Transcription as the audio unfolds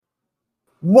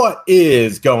What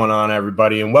is going on,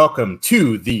 everybody, and welcome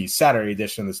to the Saturday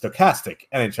edition of the Stochastic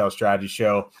NHL Strategy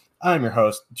Show. I'm your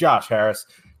host, Josh Harris.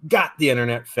 Got the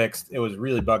internet fixed. It was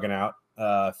really bugging out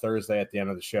Thursday at the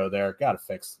end of the show there. Got it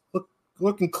fixed.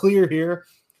 Looking clear here.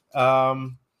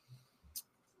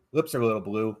 Lips are a little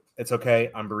blue. It's okay.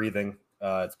 I'm breathing.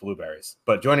 It's blueberries.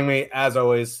 But joining me, as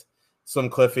always, Slim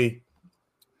Cliffy.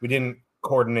 We didn't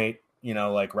coordinate,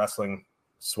 like wrestling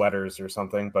sweaters or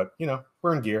something, but,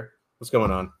 we're in gear. What's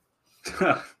going on?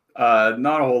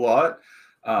 Not a whole lot.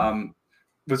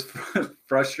 Was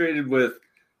frustrated with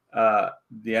the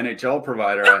NHL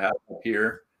provider I have up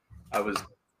here. I was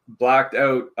blacked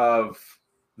out of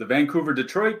the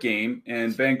Vancouver-Detroit game,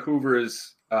 and Vancouver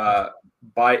is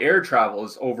by air travel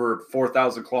is over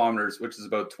 4,000 kilometers, which is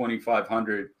about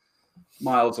 2,500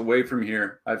 miles away from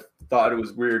here. I thought it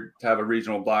was weird to have a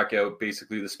regional blackout,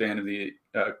 basically the span of the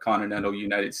continental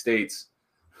United States.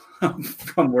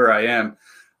 From where I am.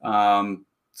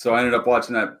 So I ended up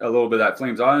watching a little bit of that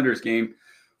Flames Islanders game.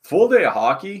 Full day of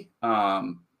hockey.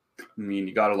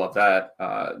 You got to love that.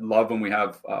 Love when we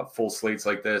have full slates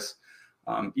like this.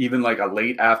 Even like a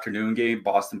late afternoon game.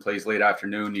 Boston plays late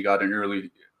afternoon. You got an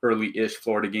early-ish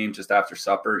Florida game just after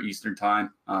supper, Eastern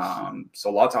time.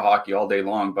 So lots of hockey all day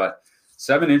long. But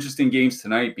 7 interesting games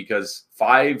tonight because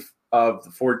 5 of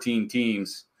the 14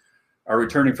 teams are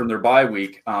returning from their bye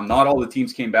week. Not all the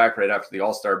teams came back right after the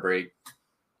All-Star break.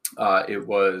 It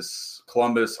was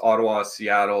Columbus, Ottawa,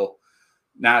 Seattle,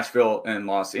 Nashville, and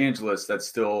Los Angeles that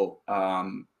still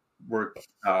were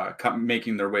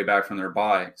making their way back from their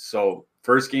bye. So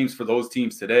first games for those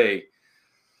teams today.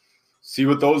 See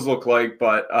what those look like,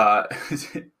 but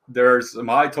there's some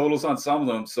high totals on some of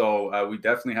them, so we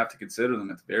definitely have to consider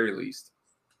them at the very least.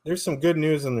 There's some good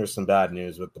news and there's some bad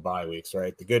news with the bye weeks,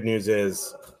 right? The good news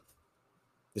is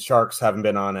the Sharks haven't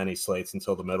been on any slates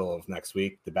until the middle of next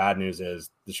week. The bad news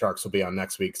is the Sharks will be on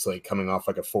next week's slate coming off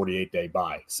like a 48-day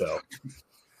bye. So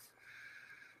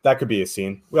that could be a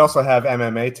scene. We also have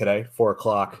MMA today, 4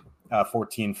 o'clock,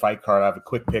 14 fight card. I have a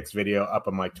quick picks video up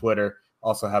on my Twitter.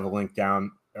 Also have a link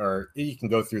down, or you can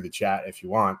go through the chat if you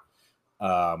want.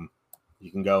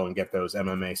 You can go and get those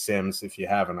MMA sims if you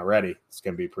haven't already. It's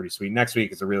going to be pretty sweet. Next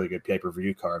week is a really good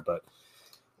pay-per-view card, but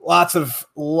lots of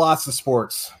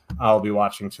sports I'll be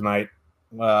watching tonight.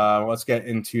 Let's get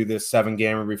into this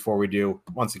 7-gamer before we do.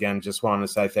 Once again, just wanted to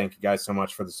say thank you guys so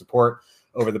much for the support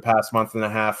over the past month and a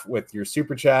half with your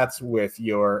super chats, with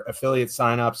your affiliate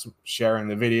signups, sharing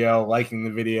the video, liking the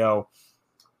video,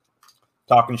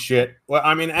 talking shit. Well,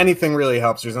 anything really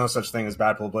helps. There's no such thing as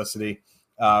bad publicity.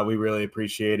 We really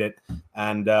appreciate it.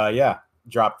 And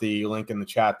drop the link in the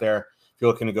chat there. If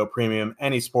you're looking to go premium,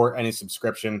 any sport, any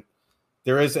subscription,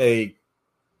 there is a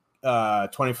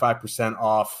 25%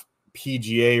 off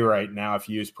PGA right now if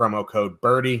you use promo code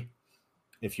Birdie.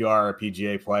 If you are a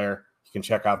PGA player, you can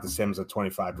check out the Sims at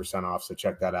 25% off, so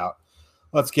check that out.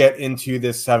 Let's get into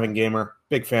this 7-gamer.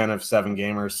 Big fan of 7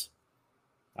 gamers.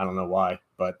 I don't know why,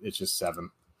 but it's just 7.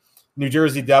 New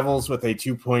Jersey Devils with a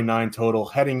 2.9 total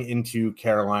heading into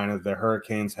Carolina. The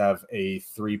Hurricanes have a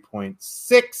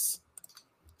 3.6.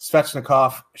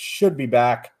 Svechnikov should be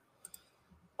back.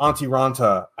 Antti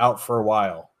Ranta out for a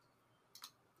while.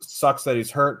 Sucks that he's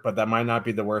hurt, but that might not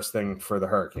be the worst thing for the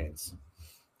Hurricanes.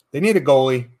 They need a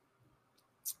goalie.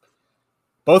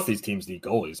 Both these teams need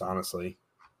goalies, honestly.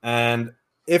 And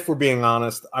if we're being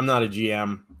honest, I'm not a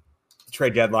GM. The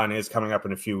trade deadline is coming up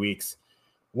in a few weeks.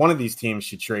 One of these teams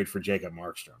should trade for Jacob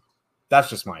Markstrom. That's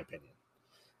just my opinion.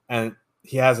 And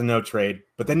he has a no trade,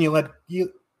 but then you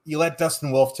let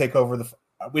Dustin Wolf take over the.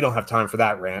 We don't have time for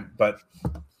that rant, but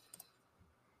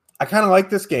I kind of like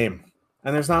this game,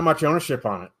 and there's not much ownership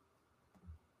on it.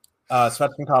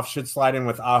 Svechnikov should slide in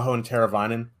with Aho and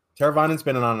Teravainen. Teravainen's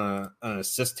been on an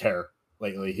assist tear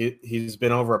lately. He's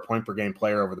been over a point-per-game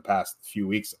player over the past few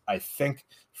weeks. I think,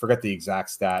 forget the exact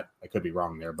stat. I could be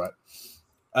wrong there, but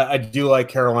I do like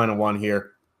Carolina 1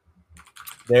 here.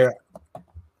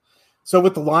 So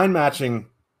with the line matching,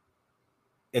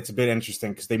 it's a bit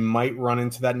interesting because they might run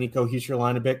into that Nico Hischier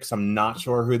line a bit because I'm not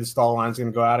sure who the Stahl line is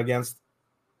going to go out against.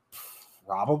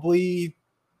 Probably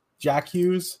Jack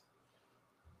Hughes.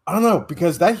 I don't know,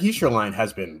 because that Hischier line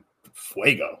has been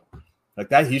fuego. Like,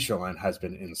 that Hischier line has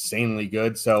been insanely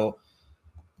good. So,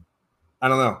 I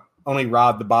don't know. Only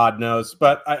Rod the Bod knows.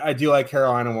 But I do like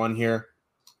Carolina 1 here.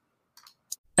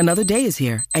 Another day is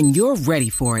here, and you're ready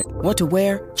for it. What to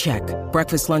wear? Check.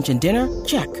 Breakfast, lunch, and dinner?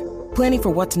 Check. Planning for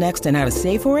what's next and how to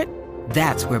save for it?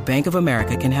 That's where Bank of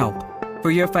America can help. For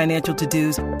your financial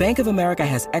to-dos, Bank of America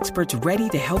has experts ready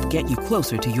to help get you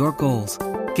closer to your goals.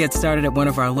 Get started at one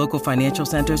of our local financial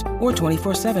centers or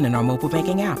 24/7 in our mobile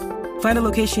banking app. Find a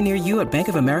location near you at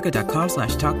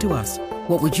bankofamerica.com/talktous.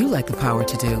 What would you like the power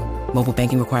to do? Mobile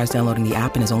banking requires downloading the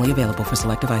app and is only available for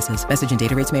select devices. Message and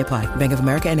data rates may apply. Bank of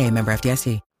America N.A., member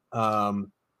FDIC.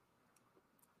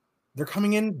 They're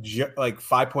coming in like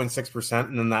 5.6%,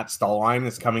 and then that stall line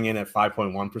is coming in at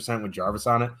 5.1% with Jarvis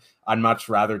on it. I'd much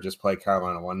rather just play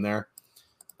Carolina 1 there.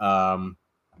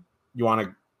 You want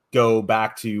to go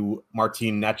back to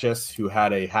Martin Necas, who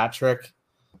had a hat trick.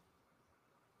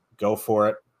 Go for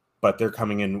it, but they're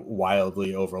coming in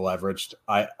wildly over leveraged.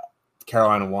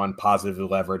 Carolina 1, positively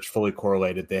leveraged, fully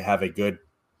correlated. They have a good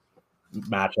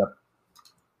matchup,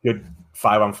 good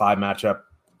 5-on-5 matchup,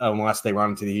 unless they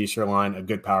run into the Easter line, a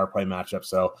good power play matchup.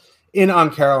 So in on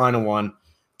Carolina 1.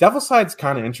 Devil side's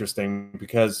kind of interesting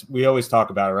because we always talk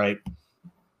about it, right?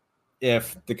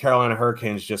 If the Carolina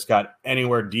Hurricanes just got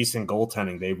anywhere decent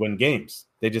goaltending, they win games.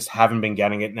 They just haven't been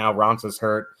getting it. Now Ronsa's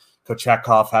hurt.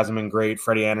 Kochetkov hasn't been great.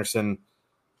 Freddie Anderson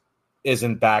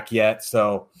isn't back yet.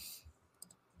 So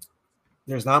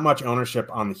there's not much ownership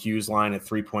on the Hughes line at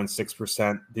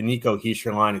 3.6%. The Nico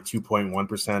Hischier line at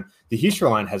 2.1%. The Hischier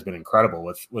line has been incredible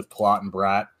with Palat and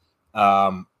Bratt.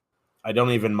 I don't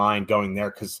even mind going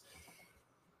there because,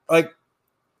 like,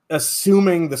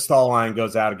 assuming the stall line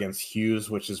goes out against Hughes,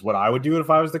 which is what I would do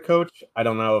if I was the coach. I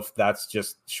don't know if that's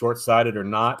just short-sighted or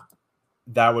not.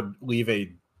 That would leave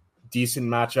a decent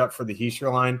matchup for the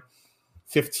Hischier line.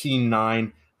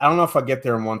 15-9. I don't know if I'll get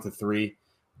there in 1-3.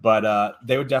 But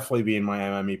they would definitely be in my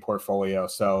MME portfolio.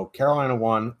 So Carolina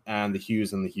 1 and the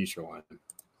Hughes and the Hischier line.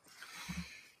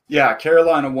 Yeah,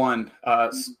 Carolina 1,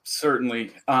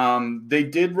 certainly. They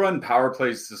did run power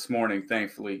plays this morning,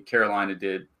 thankfully. Carolina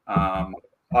did.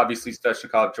 Obviously,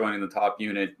 Svechnikov joining the top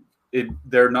unit.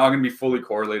 They're not going to be fully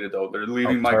correlated, though. They're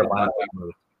leaving Michael Bunting.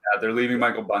 Yeah, they're leaving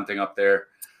Michael Bunting up there,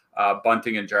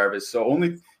 Bunting and Jarvis. So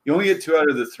you only get 2 out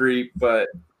of the 3, but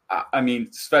I mean,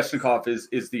 Svechnikov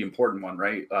is the important one,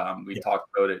 right? We talked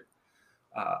about it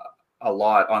a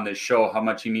lot on this show, how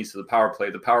much he means to the power play.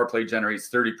 The power play generates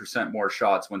 30% more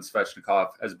shots when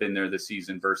Svechnikov has been there this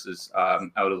season versus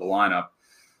out of the lineup.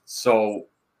 So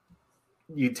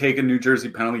you take a New Jersey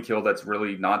penalty kill that's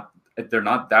really they're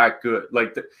not that good.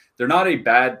 Like, they're not a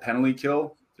bad penalty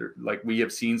kill. Like, we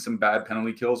have seen some bad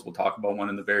penalty kills. We'll talk about one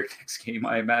in the very next game,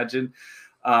 I imagine.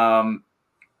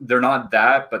 They're not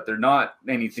that, but they're not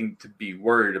anything to be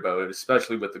worried about,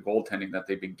 especially with the goaltending that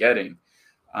they've been getting.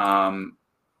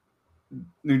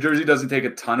 New Jersey doesn't take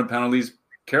a ton of penalties.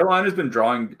 Carolina's been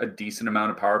drawing a decent amount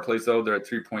of power plays, though. They're at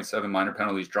 3.7 minor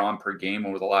penalties drawn per game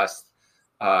over the last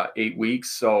 8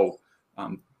 weeks. So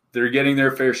they're getting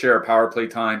their fair share of power play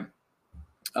time.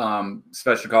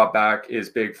 Svechnikov back is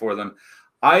big for them.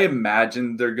 I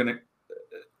imagine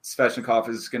Svechnikov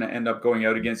is going to end up going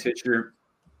out against Hischier.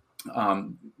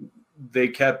 They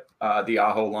kept the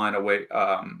Aho line away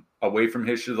from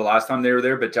Hischier the last time they were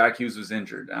there, but Jack Hughes was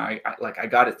injured. And I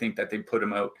got to think that they put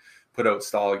out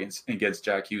Stahl against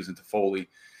Jack Hughes and Toffoli.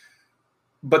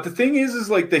 But the thing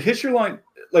is like the Hischier line,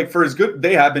 like, for as good,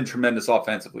 they have been tremendous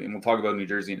offensively, and we'll talk about New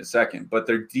Jersey in a second. But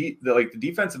the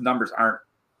defensive numbers aren't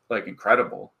like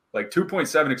incredible. Like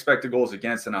 2.7 expected goals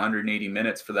against in 180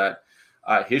 minutes for that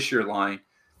Hischier line.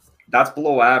 That's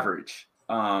below average.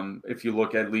 If you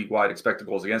look at league-wide expected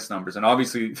goals against numbers. And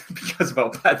obviously, because of how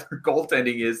bad their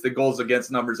goaltending is, the goals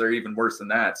against numbers are even worse than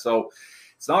that. So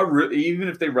it's not really, even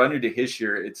if they run into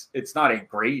Hischier, it's not a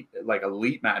great, like,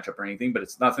 elite matchup or anything, but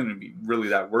it's nothing to be really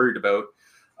that worried about.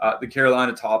 The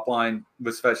Carolina top line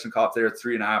with Svechnikov there,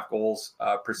 3.5 goals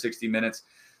per 60 minutes.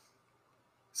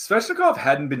 Svechnikov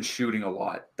hadn't been shooting a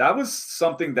lot. That was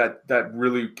something that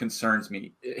really concerns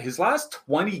me. His last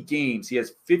 20 games, he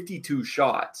has 52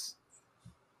 shots.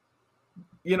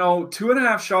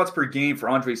 2.5 shots per game for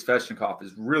Andrei Svechnikov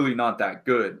is really not that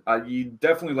good. You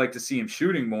definitely like to see him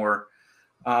shooting more.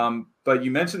 But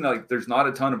you mentioned that, like, there's not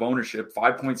a ton of ownership,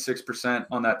 5.6%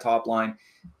 on that top line.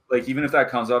 Like, even if that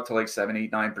comes up to like 7,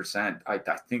 8, 9%, I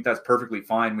think that's perfectly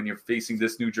fine when you're facing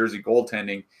this New Jersey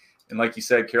goaltending. And like you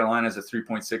said, Carolina's a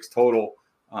 3.6 total.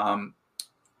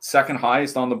 Second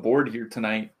highest on the board here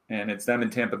tonight, and it's them in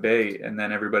Tampa Bay, and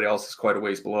then everybody else is quite a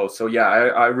ways below. So yeah,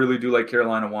 I really do like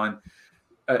Carolina 1.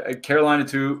 Carolina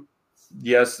 2,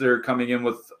 yes, they're coming in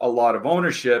with a lot of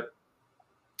ownership.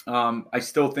 I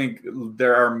still think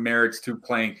there are merits to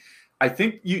playing. I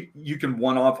think you can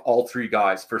one-off all 3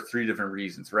 guys for 3 different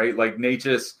reasons, right? Like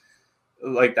Necas,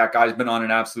 like, that guy's been on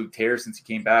an absolute tear since he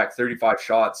came back. 35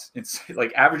 shots. It's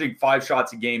like averaging 5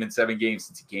 shots a game in 7 games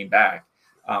since he came back.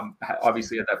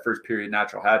 Obviously, at that first period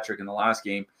natural hat trick in the last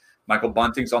game. Michael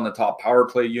Bunting's on the top power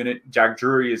play unit. Jack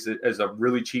Drury is a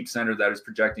really cheap center that is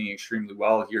projecting extremely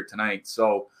well here tonight.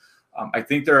 So I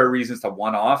think there are reasons to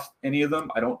one-off any of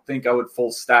them. I don't think I would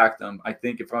full stack them. I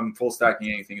think if I'm full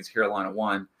stacking anything, it's Carolina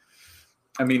 1.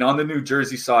 I mean, on the New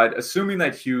Jersey side, assuming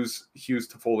that Hughes,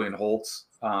 Toffoli, and Holtz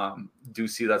do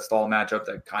see that stall matchup,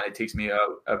 that kind of takes me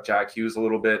out of Jack Hughes a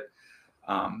little bit.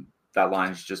 That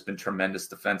line's just been tremendous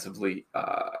defensively,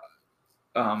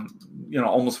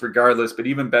 almost regardless, but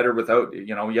even better without,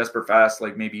 Jesper Fast,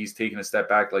 like maybe he's taking a step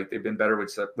back. Like they've been better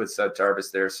with Seth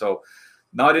Jarvis there. So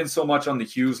not in so much on the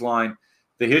Hughes line.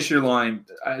 The Hischier line,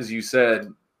 as you said,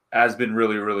 has been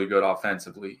really, really good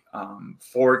offensively.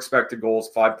 4 expected goals,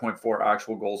 5.4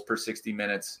 actual goals per 60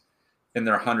 minutes in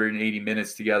their 180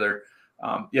 minutes together.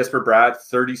 Jesper Bratt,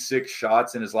 36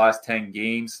 shots in his last 10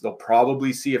 games. They'll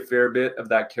probably see a fair bit of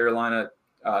that Carolina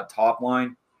top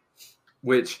line,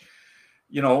 which,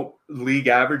 league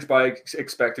average by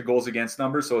expected goals against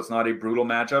numbers. So it's not a brutal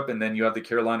matchup. And then you have the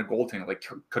Carolina goaltending. Like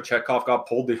Kochetkov got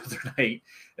pulled the other night,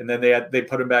 and then they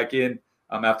put him back in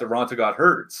after Ronta got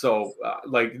hurt. So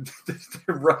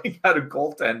they're running out of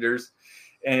goaltenders,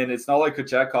 and it's not like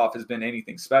Kochetkov has been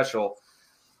anything special.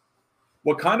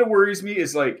 What kind of worries me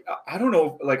is I don't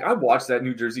know, I watched that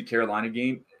New Jersey Carolina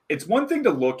game. It's one thing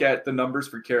to look at the numbers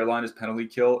for Carolina's penalty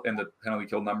kill, and the penalty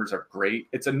kill numbers are great.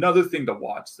 It's another thing to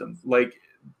watch them.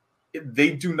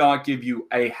 They do not give you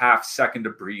a half second to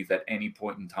breathe at any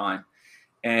point in time.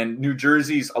 And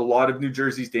a lot of New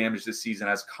Jersey's damage this season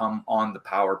has come on the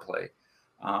power play.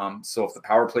 So if the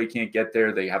power play can't get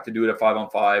there, they have to do it at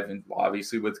 5-on-5. And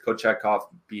obviously with Kochetkov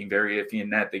being very iffy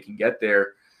in net, they can get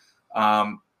there.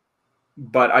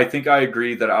 But I think I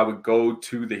agree that I would go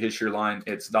to the Hischier line.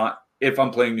 It's not if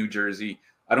I'm playing New Jersey.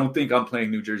 I don't think I'm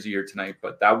playing New Jersey here tonight,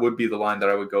 but that would be the line that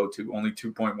I would go to. Only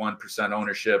 2.1%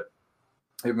 ownership.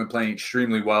 They've been playing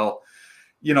extremely well.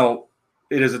 It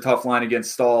is a tough line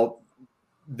against Stahl.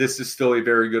 This is still a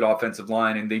very good offensive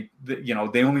line, and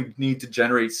they only need to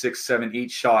generate 6, 7,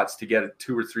 8 shots to get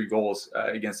 2 or 3 goals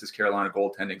against this Carolina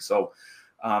goaltending. So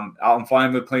I'm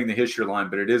fine with playing the Hischier line,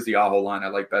 but it is the Aho line I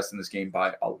like best in this game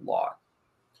by a lot.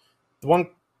 The one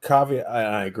caveat,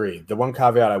 I agree. The one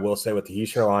caveat I will say with the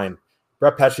Hischier line,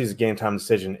 Brett Pesce's a game time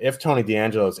decision. If Tony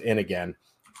DeAngelo is in again,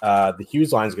 the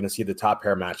Hughes line is going to see the top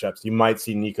pair matchups. You might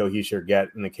see Nico Hischier get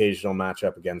an occasional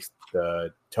matchup against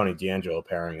the Tony DeAngelo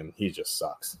pairing, and he just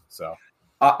sucks. So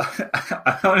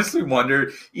I honestly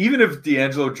wonder, even if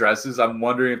DeAngelo dresses, I'm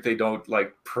wondering if they don't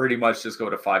pretty much just go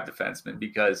to 5 defensemen,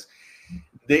 because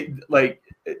they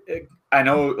I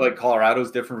know Colorado's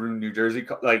different from New Jersey.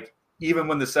 Even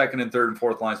when the second and third and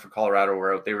fourth lines for Colorado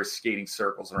were out, they were skating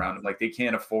circles around him. They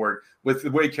can't afford, with the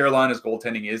way Carolina's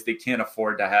goaltending is, they can't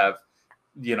afford to have,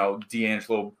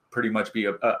 DeAngelo pretty much be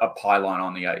a pylon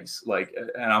on the ice.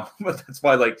 That's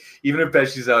why, even if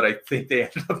Pesce's out, I think they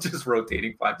ended up just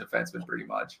rotating 5 defensemen pretty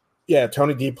much. Yeah,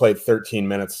 Tony D played 13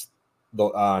 minutes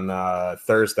on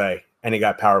Thursday, and he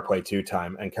got power play 2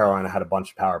 time, and Carolina had a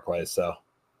bunch of power plays, so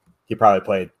he probably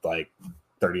played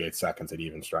 38 seconds at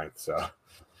even strength. So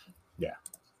yeah.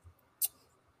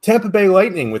 Tampa Bay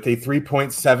Lightning with a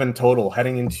 3.7 total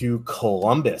heading into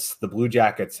Columbus. The Blue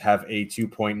Jackets have a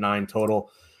 2.9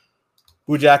 total.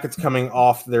 Blue Jackets coming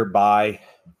off their bye.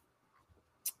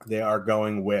 They are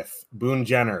going with Boone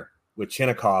Jenner, with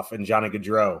Chinnikov and Johnny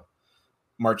Gaudreau,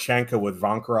 Marchenko with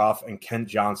Vonkarov and Kent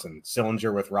Johnson,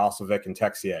 Sillinger with Ralstovic and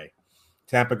Texier.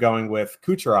 Tampa going with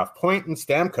Kucherov, Point, and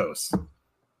Stamkos.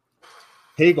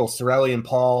 Hagel, Cirelli, and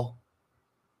Paul.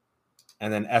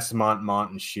 And then Esamont,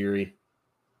 Mont, and Sheary.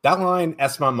 That line,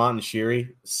 Esamont, Mont, and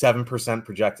Sheary, 7%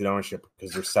 projected ownership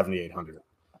because they're 7,800.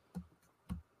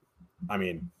 I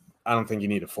mean, I don't think you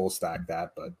need to full stack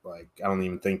that, but I don't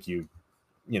even think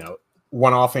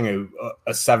one-offing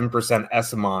a 7%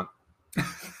 Esamont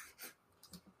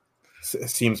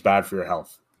seems bad for your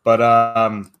health.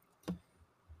 But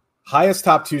highest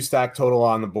top 2 stack total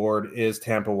on the board is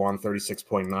Tampa 1,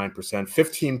 36.9%,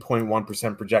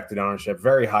 15.1% projected ownership,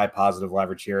 very high positive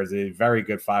leverage here. It's a very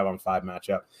good 5-on-5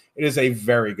 matchup. It is a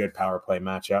very good power play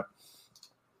matchup.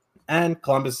 And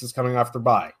Columbus is coming off their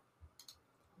bye.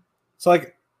 So,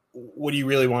 what do you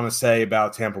really want to say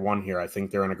about Tampa 1 here? I think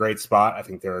they're in a great spot. I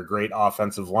think they're a great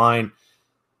offensive line.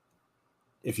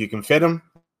 If you can fit them,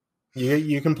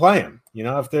 you can play them.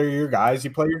 If they're your guys,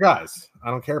 you play your guys. I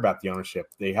don't care about the ownership.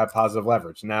 They have positive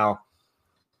leverage. Now,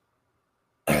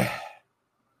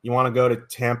 you want to go to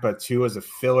Tampa 2 as a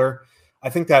filler. I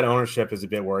think that ownership is a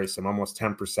bit worrisome, almost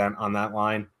 10% on that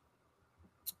line.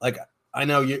 I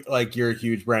know you're a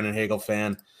huge Brandon Hagel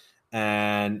fan,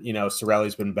 and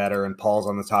Cirelli's been better and Paul's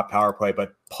on the top power play,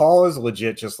 but Paul is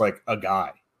legit just a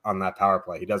guy on that power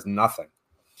play. He does nothing.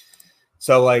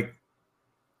 So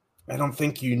I don't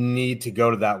think you need to go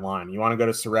to that line. You want to go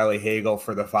to Cirelli Hagel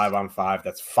for the 5-on-5.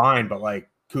 That's fine, but like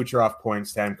Kucherov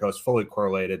points, Stamkos fully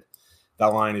correlated. That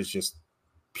line is just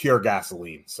pure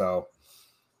gasoline. So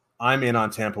I'm in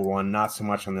on Tampa 1, not so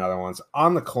much on the other ones.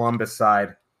 On the Columbus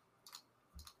side,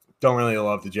 don't really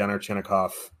love the Jenner,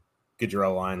 Chinnikov,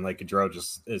 Gaudreau line. Like Gaudreau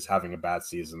just is having a bad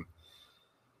season.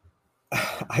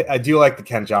 I do like the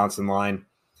Kent Johnson line.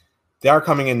 They are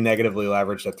coming in negatively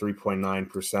leveraged at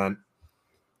 3.9%.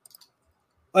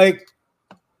 Like,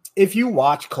 if you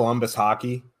watch Columbus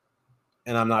hockey,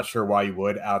 and I'm not sure why you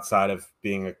would outside of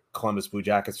being a Columbus Blue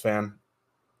Jackets fan,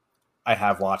 I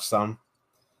have watched some,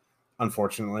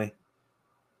 unfortunately.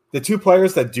 The two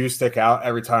players that do stick out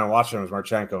every time I watch them is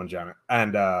Marchenko and Jenner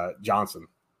and Johnson.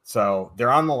 So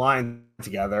they're on the line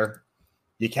together.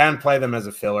 You can play them as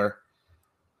a filler.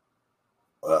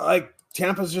 Like,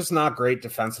 Tampa's just not great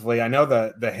defensively. I know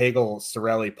the Hagel,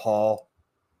 Cirelli, Paul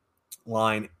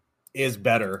line is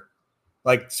better.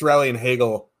 Like, Cirelli and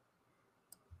Hagel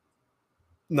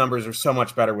numbers are so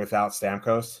much better without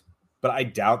Stamkos, but I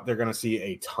doubt they're going to see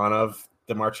a ton of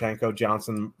the Marchenko,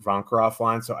 Johnson, Vonkarov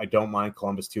line, so I don't mind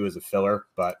Columbus 2 as a filler,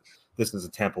 but this is a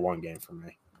Tampa 1 game for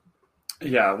me.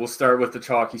 Yeah, we'll start with the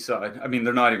chalky side. I mean,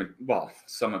 they're not even, well,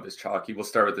 some of it's chalky. We'll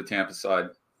start with the Tampa side.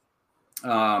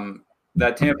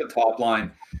 That Tampa top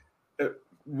line,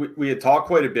 we had talked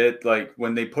quite a bit, like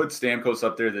when they put Stamkos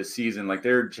up there this season, like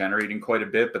they're generating quite a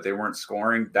bit, but they weren't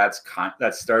scoring. That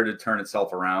started to turn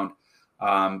itself around.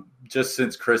 Just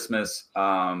since Christmas,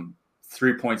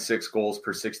 3.6 goals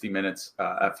per 60 minutes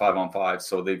at 5-on-5.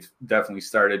 So they've definitely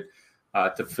started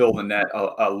to fill the net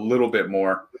a little bit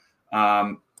more.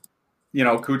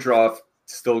 Kucherov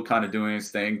still kind of doing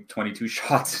his thing, 22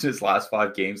 shots in his last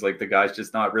 5 games. Like, the guy's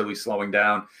just not really slowing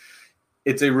down.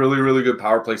 It's a really, really good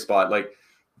power play spot. Like,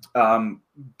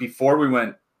 before we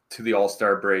went to the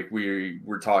All-Star break, we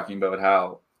were talking about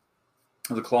how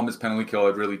the Columbus penalty kill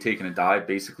had really taken a dive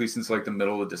basically since like the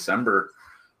middle of December,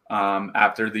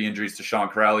 after the injuries to Sean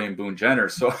Kuraly and Boone Jenner.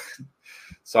 So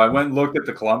I went and looked at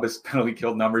the Columbus penalty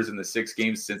kill numbers in the 6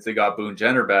 games since they got Boone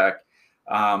Jenner back.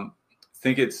 I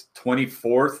think it's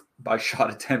 24th by shot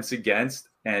attempts against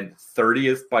and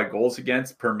 30th by goals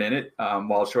against per minute.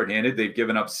 While shorthanded, they've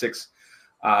given up 6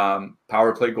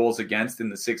 power play goals against in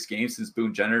the 6 games since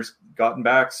Boone Jenner's gotten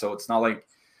back. So it's not like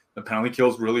the penalty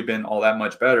kill's really been all that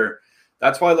much better.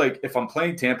 That's why, like, if I'm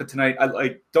playing Tampa tonight,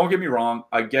 don't get me wrong,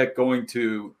 I get going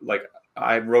to, like,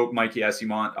 I wrote Mikey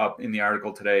Esimont up in the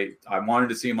article today. I wanted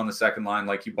to see him on the second line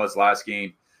like he was last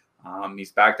game.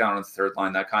 He's back down on the third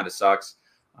line. That kind of sucks.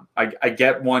 I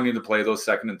get wanting to play those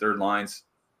second and third lines.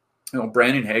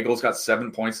 Brandon Hagel's got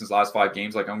 7 points in his last 5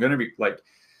 games. Like, I'm going to be, like,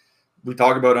 we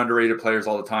talk about underrated players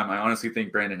all the time. I honestly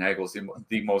think Brandon Hagel is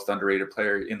the most underrated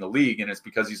player in the league, and it's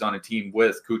because he's on a team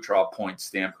with Kucherov, Points,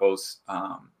 Stamkos,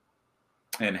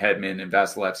 and Hedman and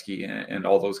Vasilevsky and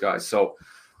all those guys. So,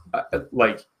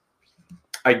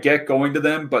 I get going to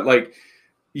them, but like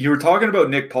you were talking about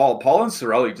Nick Paul and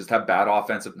Cirelli just have bad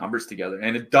offensive numbers together,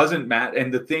 and it doesn't matter.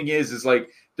 And the thing is like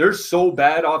they're so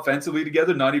bad offensively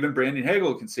together, not even Brandon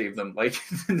Hagel can save them. Like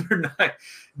they're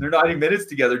 90 minutes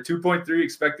together, 2.3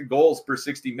 expected goals per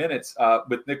 60 minutes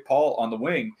with Nick Paul on the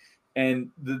wing.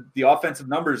 And the offensive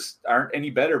numbers aren't any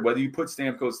better, whether you put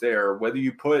Stamkos there or whether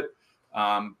you put,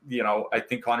 I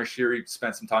think Connor Sheary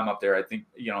spent some time up there. I think,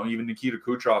 even Nikita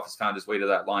Kucherov has found his way to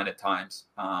that line at times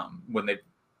when they,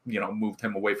 moved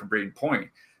him away from Braden Point.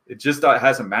 It just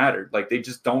hasn't mattered. Like, they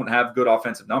just don't have good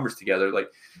offensive numbers together. Like,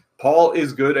 Paul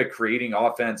is good at creating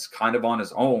offense kind of on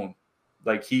his own.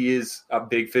 Like, he is a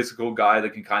big physical guy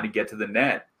that can kind of get to the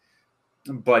net,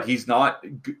 but he's not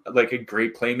like a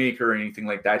great playmaker or anything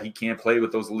like that. He can't play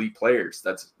with those elite players.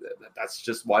 That's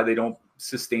just why they don't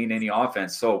sustain any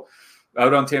offense. So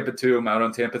out on Tampa 2, I'm out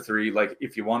on Tampa 3. Like,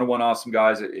 if you want to one-off some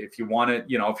guys, if you want to,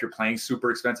 if you're playing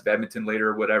super expensive Edmonton later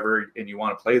or whatever, and you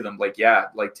want to play them, like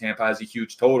Tampa has a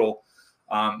huge total.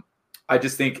 I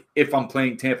just think if I'm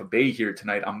playing Tampa Bay here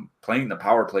tonight, I'm playing the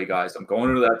power play guys. I'm going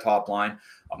into that top line.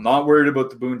 I'm not worried about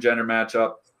the Boone Jenner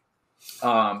matchup.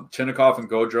 Chinnikov and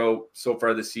Gaudreau so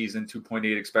far this season,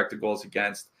 2.8 expected goals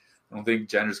against. I don't think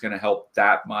Jenner's going to help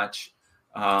that much.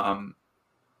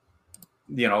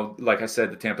 Like I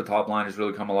said, the Tampa top line has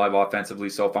really come alive offensively.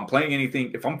 So if I'm playing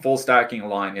anything, if I'm full stacking a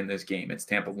line in this game, it's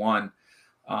Tampa 1.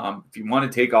 If you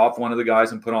want to take off one of the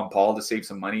guys and put on Paul to save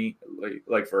some money,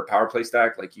 like for a power play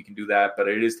stack, like you can do that. But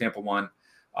it is Tampa 1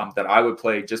 that I would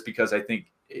play just because I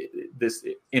think this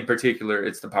in particular,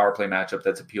 it's the power play matchup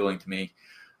that's appealing to me.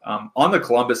 On the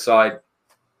Columbus side,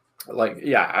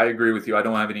 I agree with you. I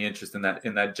don't have any interest in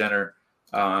that Jenner,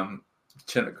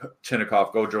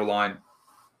 Chinnikov, Gaudreau line.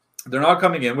 they're not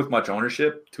coming in with much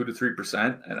ownership, 2 to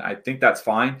 3%, and I think that's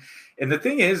fine. And the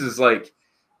thing is like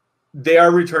they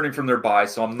are returning from their bye,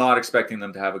 so I'm not expecting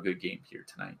them to have a good game here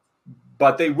tonight.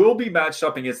 But they will be matched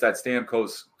up against that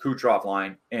Stamkos Kucherov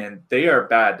line, and they are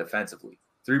bad defensively.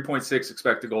 3.6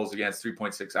 expected goals against,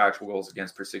 3.6 actual goals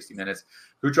against per 60 minutes.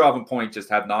 Kucherov and Point just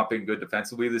have not been good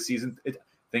defensively this season. I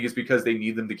think it's because they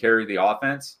need them to carry the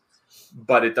offense,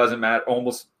 but it doesn't matter.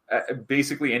 Almost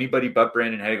basically anybody but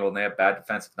Brandon Hagel, and they have bad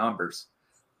defensive numbers.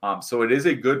 So it is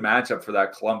a good matchup for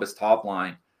that Columbus top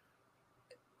line.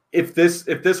 If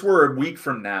this were a week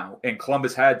from now and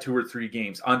Columbus had 2 or 3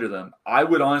 games under them, I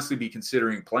would honestly be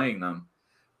considering playing them.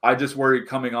 I just worried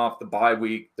coming off the bye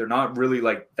week. They're not really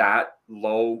like that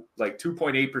low, like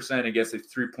 2.8% against a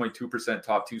 3.2%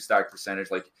 top 2 stack percentage.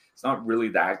 Like it's not really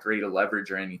that great a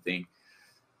leverage or anything.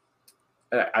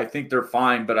 I think they're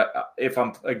fine, but if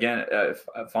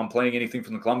I'm playing anything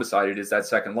from the Columbus side, it is that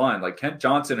second line. Like Kent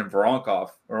Johnson and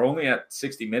Voronkov are only at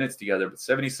 60 minutes together, but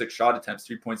 76 shot attempts,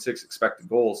 3.6 expected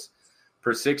goals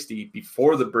per 60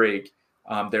 before the break.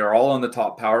 They're all on the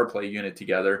top power play unit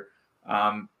together.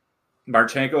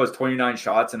 Marchenko has 29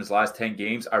 shots in his last 10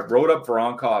 games. I wrote up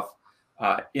Voronkov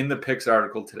in the picks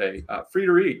article today, free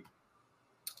to read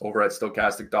over at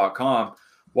Stokastic.com.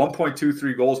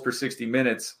 1.23 goals per 60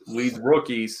 minutes, leads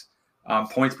rookies,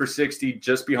 points per 60,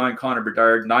 just behind Connor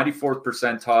Bedard, 94th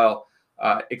percentile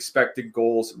expected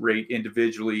goals rate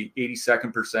individually,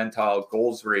 82nd percentile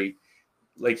goals rate.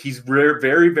 Like he's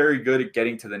very, very good at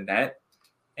getting to the net,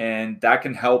 and that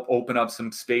can help open up some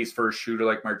space for a shooter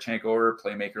like Marchenko or a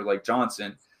playmaker like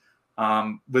Johnson.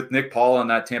 With Nick Paul on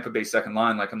that Tampa Bay second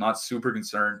line, like I'm not super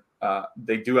concerned.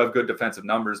 They do have good defensive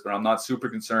numbers, but I'm not super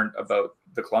concerned about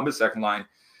the Columbus second line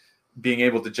being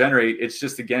able to generate. It's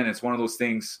just, again, it's one of those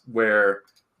things where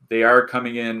they are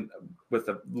coming in with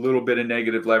a little bit of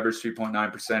negative leverage,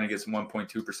 3.9% against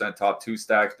 1.2% top 2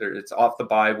 stack. It's off the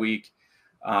bye week.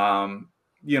 Tampa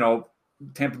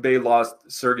Bay lost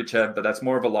Sergachev, but that's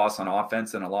more of a loss on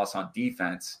offense than a loss on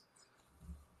defense.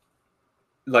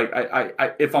 Like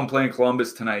I if I'm playing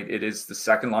Columbus tonight, it is the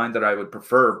second line that I would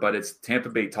prefer, but it's Tampa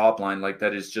Bay top line. Like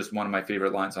that is just one of my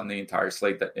favorite lines on the entire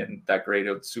slate that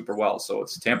graded super well. So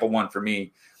it's Tampa 1 for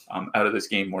me out of this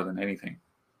game more than anything.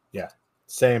 Yeah,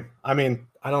 same. I mean,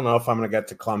 I don't know if I'm going to get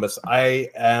to Columbus. I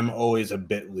am always a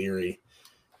bit leery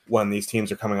when these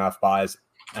teams are coming off buys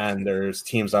and there's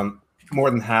teams on more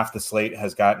than half the slate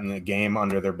has gotten a game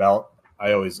under their belt.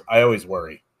 I always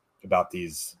worry about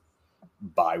these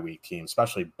bye week teams,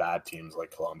 especially bad teams like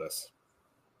Columbus.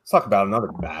 Let's talk about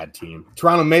another bad team.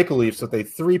 Toronto Maple Leafs with a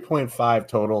 3.5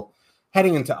 total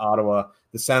heading into Ottawa.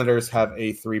 The Senators have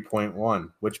a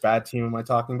 3.1. Which bad team am I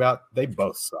talking about? They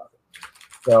both suck.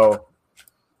 So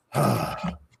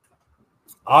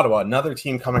Ottawa, another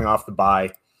team coming off the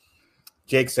bye.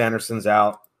 Jake Sanderson's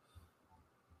out.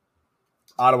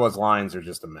 Ottawa's lines are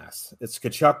just a mess. It's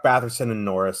Tkachuk, Batherson, and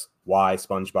Norris. Why,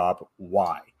 SpongeBob?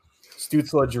 Why?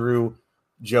 Stützle, Giroux,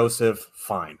 Joseph,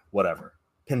 fine, whatever.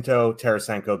 Pinto,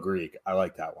 Tarasenko, Greek. I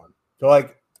like that one. So,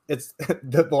 like, it's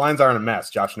the lines aren't a mess.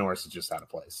 Josh Norris is just out of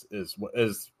place, is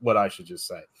what I should just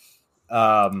say.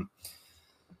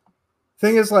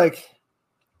 Thing is, like,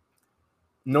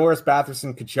 Norris,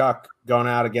 Batherson, Tkachuk going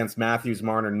out against Matthews,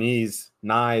 Marner, Knees,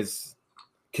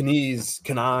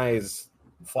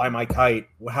 Fly My Kite,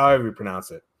 however you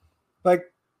pronounce it.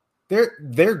 Like,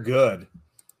 they're good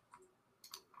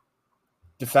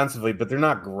defensively, but they're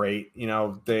not great. You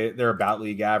know, they're about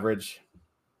league average.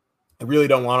 I really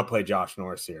don't want to play Josh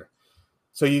Norris here.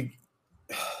 So you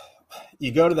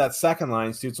go to that second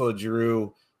line, Stützle,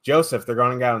 Giroux, Joseph. They're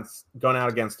going out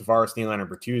against Tavares, Nylander,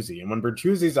 Bertuzzi. And when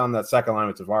Bertuzzi's on that second line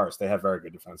with Tavares, they have very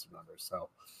good defensive numbers. So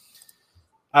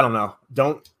I don't know.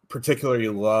 Don't particularly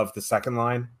love the second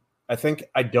line. I think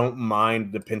I don't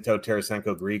mind the Pinto,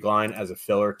 Tarasenko, Greek line as a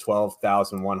filler,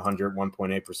 12,100,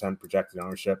 1.8% projected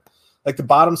ownership. Like the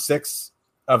bottom 6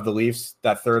 of the Leafs,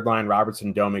 that third line,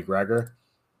 Robertson, Domi, Gregor,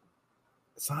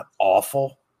 it's not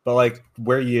awful, but like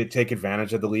where you take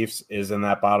advantage of the Leafs is in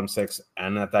that bottom 6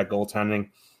 and at that goaltending.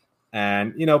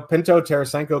 And, you know, Pinto,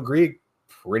 Tarasenko, Greek,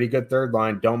 pretty good third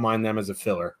line. Don't mind them as a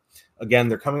filler. Again,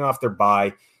 they're coming off their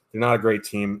bye. They're not a great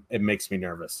team. It makes me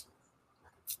nervous.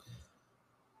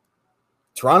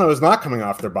 Toronto is not coming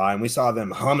off their bye, and we saw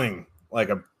them humming like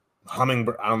a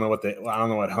hummingbird. I don't know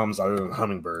what hums other than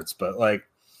hummingbirds, but like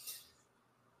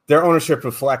their ownership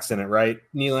reflects in it, right?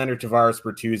 Nylander, Tavares,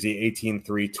 Bertuzzi,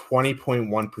 18-3,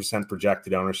 20.1%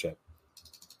 projected ownership.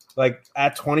 Like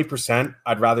at 20%,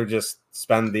 I'd rather just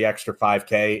spend the extra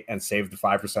 $5K and save the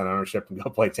 5% ownership and go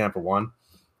play Tampa 1.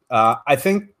 I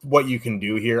think what you can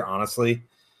do here, honestly,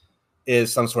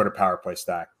 is some sort of power play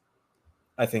stack.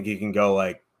 I think you can go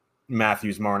like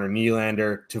Matthews, Marner,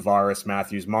 Nylander, Tavares,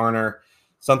 Matthews, Marner,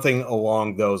 something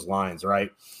along those lines, right?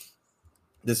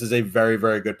 This is a very,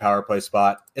 very good power play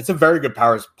spot. It's a very good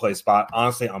power play spot,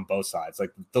 honestly, on both sides.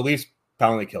 Like the Leafs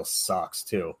penalty kill sucks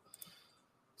too.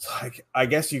 So like, I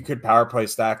guess you could power play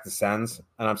stack the Sens,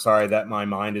 and I'm sorry that my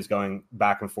mind is going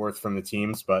back and forth from the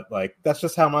teams, but like that's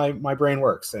just how my brain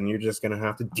works, and you're just gonna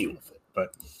have to deal with it.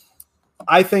 But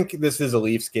I think this is a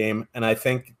Leafs game, and I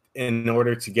think in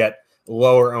order to get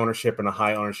lower ownership in a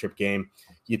high ownership game,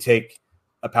 you take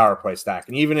a power play stack.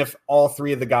 And even if all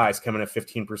three of the guys come in at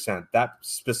 15%, that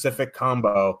specific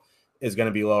combo is going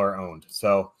to be lower owned.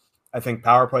 So I think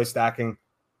power play stacking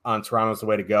on Toronto is the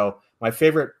way to go. My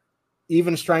favorite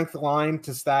even strength line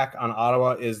to stack on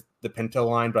Ottawa is the Pinto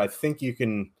line, but I think you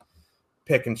can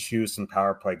pick and choose some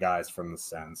power play guys from the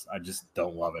Sens. I just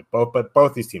don't love it.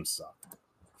 Both these teams suck.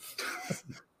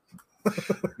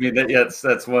 I mean,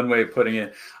 that's one way of putting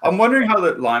it. I'm wondering how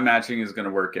the line matching is going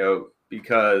to work out,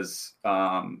 because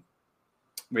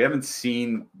we haven't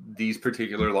seen these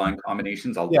particular line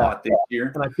combinations a lot this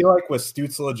year. And I feel like with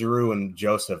Stützle, Giroux, and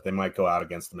Joseph, they might go out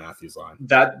against the Matthews line.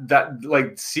 That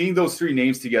like seeing those three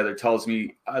names together tells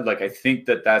me I think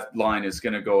that line is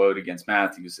going to go out against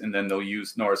Matthews, and then they'll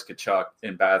use Norris, Tkachuk,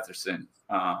 and Batherson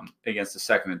against the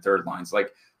second and third lines.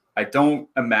 Like I don't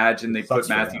imagine they put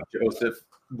Matthew Joseph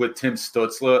with Tim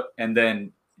Stützle and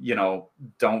then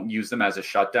don't use them as a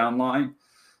shutdown line.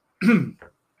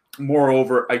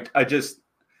 Moreover,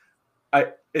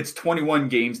 it's 21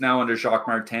 games now under Jacques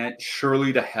Martin.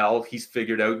 Surely to hell, he's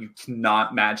figured out you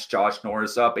cannot match Josh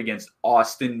Norris up against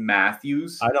Auston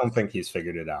Matthews. I don't think he's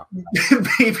figured it out.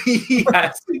 Maybe he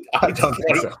has. I don't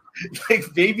think so. Like,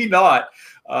 maybe not.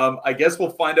 I guess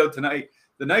we'll find out tonight.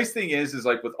 The nice thing is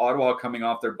like with Ottawa coming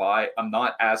off their bye, I'm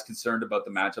not as concerned about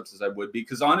the matchups as I would be,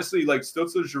 because honestly, like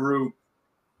Stützle, Giroux,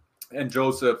 and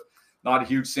Joseph, not a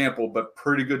huge sample, but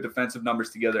pretty good defensive numbers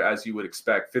together, as you would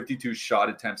expect. 52 shot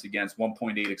attempts against,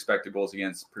 1.8 expected goals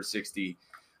against per 60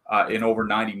 in over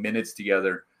 90 minutes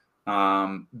together.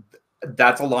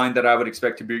 That's a line that I would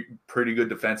expect to be pretty good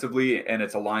defensively, and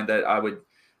it's a line that I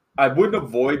wouldn't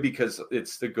avoid because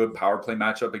it's the good power play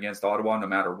matchup against Ottawa no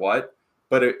matter what.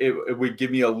 But it would give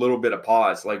me a little bit of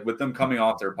pause. Like with them coming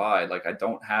off their bye, like I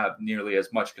don't have nearly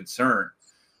as much concern.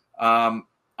 I'm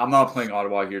not playing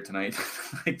Ottawa here tonight.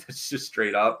 Like that's just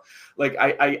straight up. Like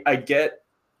I get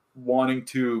wanting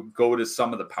to go to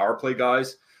some of the power play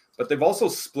guys, but they've also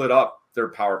split up their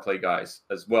power play guys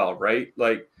as well, right?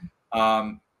 Like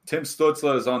Tim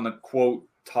Stützle is on the quote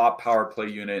top power play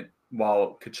unit,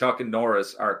 while Tkachuk and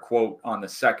Norris are quote on the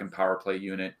second power play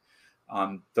unit.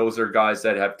 Those are guys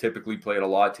that have typically played a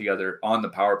lot together on the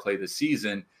power play this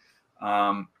season.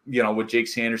 With Jake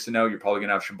Sanderson out, you're probably going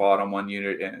to have Shabbat on one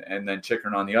unit and then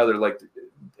Chikrin on the other. Like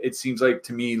it seems like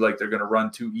to me, like they're going to run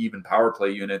two even power play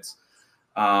units.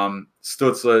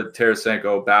 Stützle,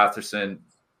 Tarasenko, Batherson,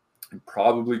 and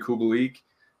probably Kubalik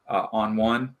on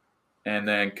one, and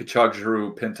then Tkachuk,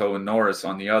 Giroux, Pinto, and Norris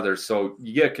on the other. So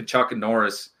you get Tkachuk and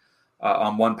Norris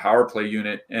on one power play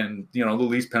unit, and the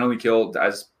Leafs penalty kill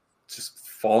has just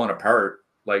fallen apart.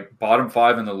 Like bottom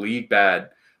 5 in the league, bad.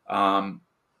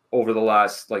 Over the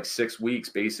last 6 weeks,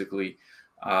 basically.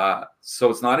 So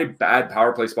it's not a bad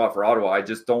power play spot for Ottawa. I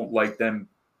just don't like them,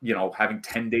 having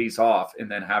 10 days off and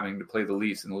then having to play the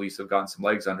Leafs, and the Leafs have gotten some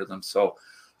legs under them. So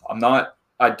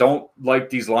I don't like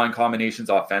these line combinations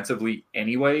offensively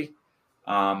anyway.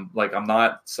 I'm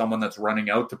not someone that's running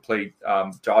out to play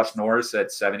Josh Norris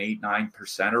at 7, 8,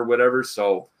 9% or whatever.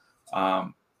 So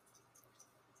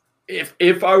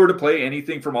If I were to play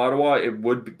anything from Ottawa, it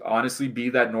would honestly be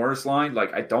that Norris line.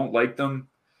 Like, I don't like them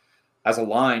as a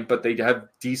line, but they have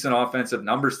decent offensive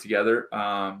numbers together.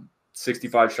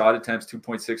 65 shot attempts,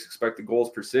 2.6 expected goals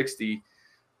per 60.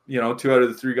 2 out of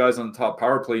the 3 guys on the top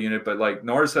power play unit. But,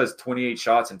 Norris has 28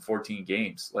 shots in 14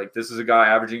 games. This is a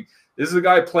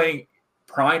guy playing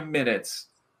prime minutes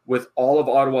with all of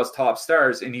Ottawa's top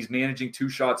stars, and he's managing 2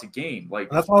 shots a game.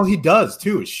 That's all he does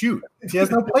too, is shoot. He has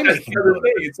no playmaking.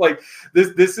 It's like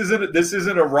this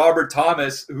isn't a Robert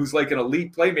Thomas who's like an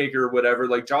elite playmaker or whatever.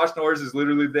 Like Josh Norris is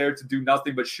literally there to do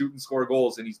nothing but shoot and score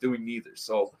goals, and he's doing neither.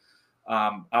 So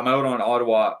I'm out on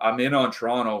Ottawa. I'm in on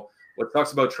Toronto. What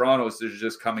sucks about Toronto is they're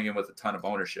just coming in with a ton of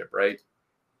ownership, right?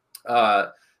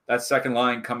 That second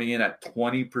line coming in at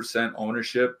 20%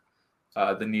 ownership.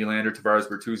 The Nylander, Tavares,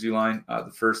 Bertuzzi line.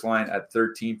 The first line at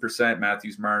 13%.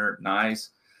 Matthews, Marner, nice.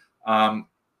 I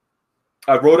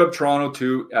wrote up Toronto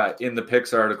too in the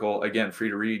picks article. Again, free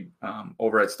to read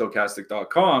over at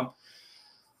Stokastic.com.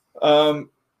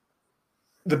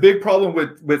 The big problem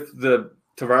with the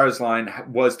Tavares line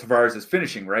was Tavares'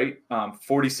 finishing, right?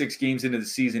 46 games into the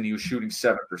season, he was shooting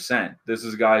 7%. This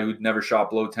is a guy who'd never shot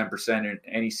below 10% in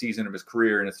any season of his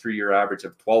career, and a 3-year average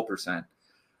of 12%.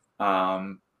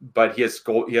 But he has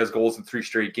goals in 3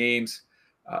 straight games.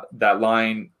 That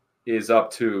line is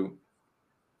up to,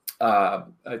 I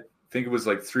think it was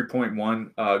like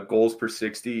 3.1 goals per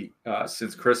 60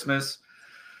 since Christmas.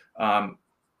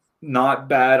 Not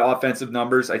bad offensive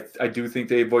numbers. I do think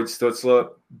they avoid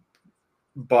Stützle,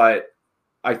 but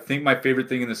I think my favorite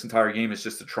thing in this entire game is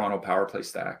just the Toronto power play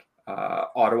stack.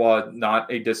 Ottawa,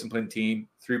 not a disciplined team,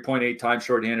 3.8 times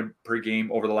shorthanded per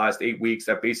game over the last 8 weeks.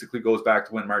 That basically goes back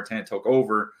to when Martin took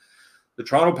over. The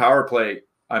Toronto power play,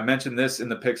 I mentioned this in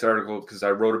the picks article because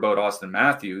I wrote about Austin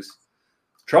Matthews.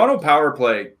 Toronto power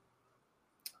play,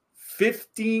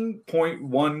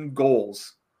 15.1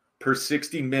 goals per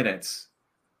 60 minutes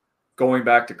going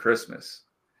back to Christmas.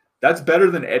 That's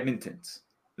better than Edmonton's.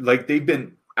 Like, they've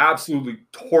been absolutely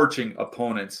torching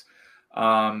opponents.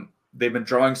 They've been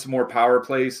drawing some more power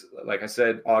plays. Like I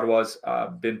said, Ottawa's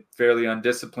been fairly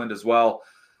undisciplined as well.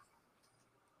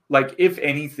 Like, if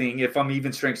anything, if I'm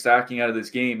even strength stacking out of this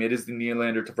game, it is the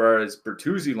Nylander, Tavares,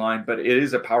 Bertuzzi line, but it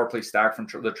is a power play stack from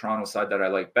the Toronto side that I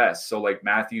like best. So, like,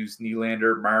 Matthews,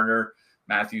 Nylander, Marner,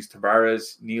 Matthews,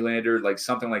 Tavares, Nylander, like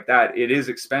something like that. It is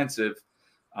expensive.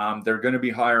 They're going to be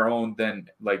higher owned than,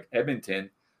 like, Edmonton.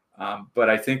 But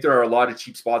I think there are a lot of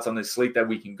cheap spots on this slate that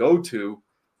we can go to.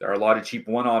 There are a lot of cheap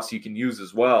one-offs you can use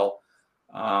as well.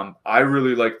 I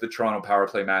really like the Toronto power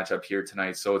play matchup here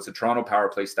tonight. So it's a Toronto power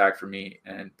play stack for me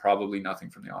and probably nothing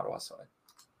from the Ottawa side.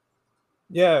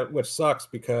 Yeah, which sucks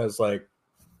because, like,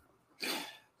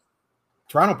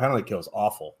 Toronto penalty kill is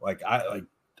awful. I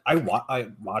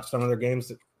watched some of their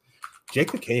games.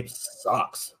 Jake McCabe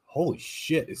sucks. Holy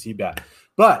shit, is he bad?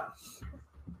 But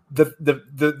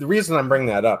the reason I'm bringing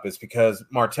that up is because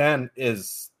Martin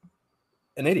is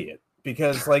an idiot.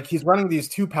 Because, like, he's running these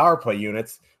 2 power play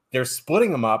units. They're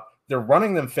splitting them up. They're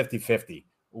running them 50-50.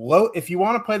 If you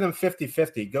want to play them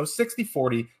 50-50, go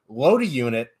 60-40, load a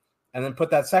unit, and then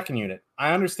put that second unit.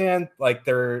 I understand, like,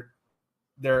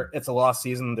 it's a lost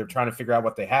season. They're trying to figure out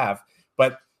what they have.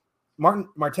 But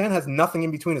Martin has nothing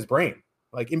in between his brain,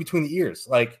 like in between the ears.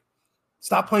 Like,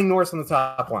 stop playing Norris on the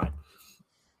top line.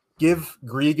 Give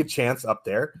Grieg a chance up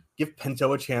there. Give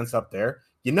Pinto a chance up there.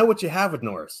 You know what you have with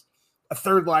Norris. A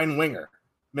third-line winger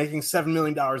making $7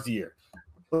 million a year.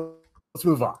 Let's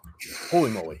move on. Holy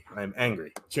moly, I am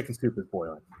angry. Chicken soup is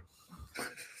boiling.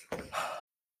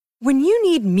 When you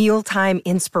need mealtime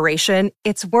inspiration,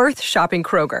 it's worth shopping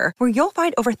Kroger, where you'll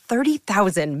find over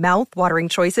 30,000 mouth-watering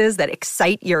choices that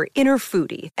excite your inner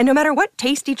foodie. And no matter what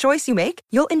tasty choice you make,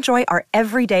 you'll enjoy our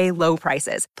everyday low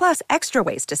prices, plus extra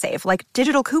ways to save, like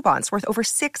digital coupons worth over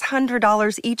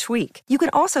 $600 each week. You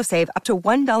can also save up to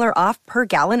 $1 off per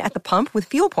gallon at the pump with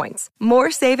fuel points.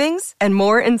 More savings and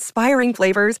more inspiring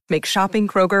flavors make shopping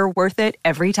Kroger worth it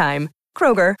every time.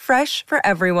 Kroger, fresh for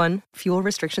everyone. Fuel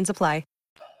restrictions apply.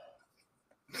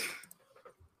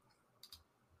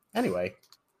 Anyway,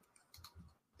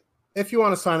 if you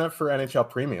want to sign up for NHL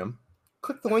Premium,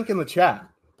 click the link in the chat.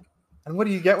 And what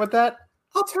do you get with that?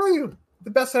 I'll tell you,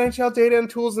 the best NHL data and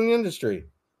tools in the industry.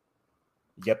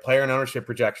 You get player and ownership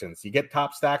projections. You get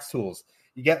top stacks tools.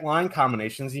 You get line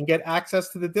combinations. You can get access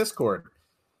to the Discord.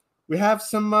 We have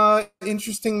some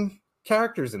interesting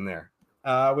characters in there.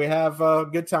 We have a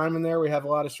good time in there. We have a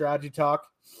lot of strategy talk.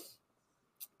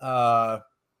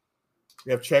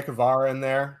 We have Che Guevara in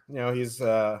there. You know, he's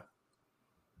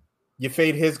you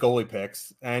fade his goalie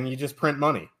picks and you just print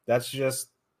money. That's just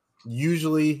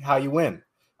usually how you win.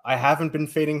 I haven't been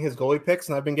fading his goalie picks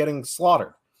and I've been getting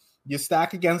slaughtered. You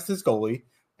stack against his goalie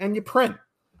and you print.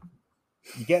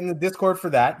 You get in the Discord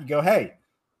for that. You go, hey,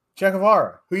 Che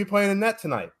Guevara, who are you playing in net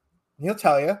tonight? And he'll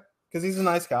tell you because he's a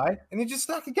nice guy and you just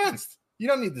stack against. You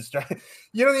don't need this.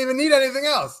 You don't even need anything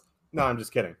else. No, I'm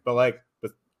just kidding. But like,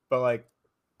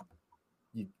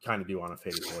 you kind of do want to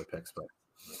fade his goalie picks, but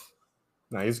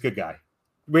no, he's a good guy.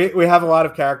 We have a lot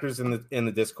of characters in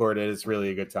the Discord. It is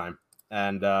really a good time,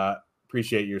 and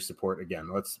appreciate your support again.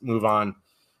 Let's move on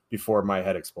before my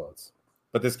head explodes.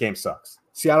 But this game sucks.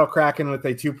 Seattle Kraken with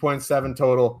a 2.7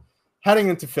 total. Heading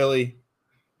into Philly,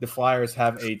 the Flyers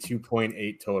have a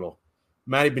 2.8 total.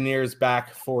 Matty Beniers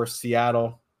back for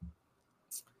Seattle.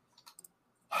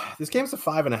 This game's a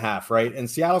 5.5, right? And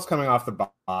Seattle's coming off the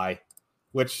bye,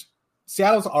 which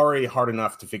Seattle's already hard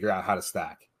enough to figure out how to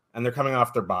stack, and they're coming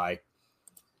off their bye.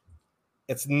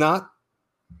 It's not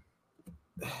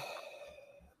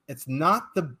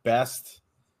the best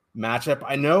matchup.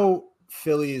 I know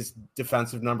Philly's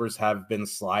defensive numbers have been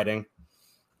sliding.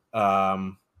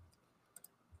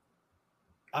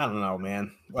 I don't know,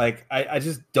 man. Like, I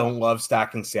just don't love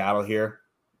stacking Seattle here.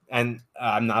 And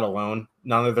I'm not alone.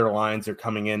 None of their lines are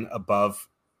coming in above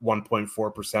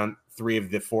 1.4%. 3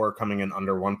 of the 4 coming in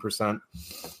under 1%.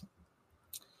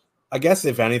 I guess,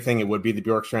 if anything, it would be the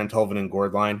Bjorkstrand, Tolvanen, and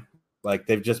Gord line. Like,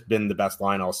 they've just been the best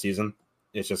line all season.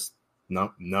 It's just,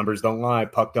 no, numbers don't lie.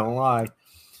 Puck don't lie.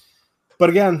 But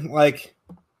again, like,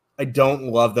 I don't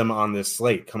love them on this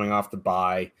slate coming off the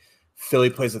bye. Philly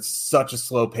plays at such a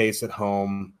slow pace at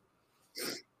home.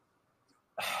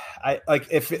 I like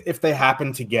if they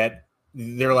happen to get,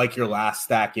 they're like your last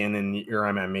stack in your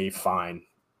MME, fine.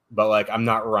 But like, I'm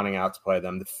not running out to play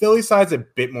them. The Philly side's a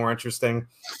bit more interesting.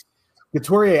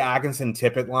 Couturier, Atkinson,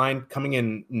 Tippett line coming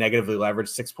in negatively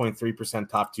leveraged, 6.3%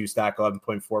 top 2 stack,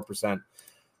 11.4%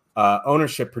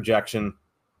 ownership projection.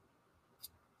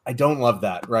 I don't love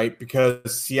that, right?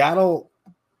 Because Seattle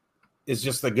is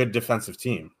just a good defensive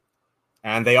team.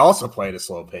 And they also play at a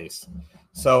slow pace.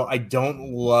 So I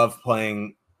don't love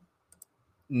playing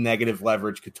negative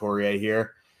leverage Couturier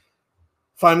here.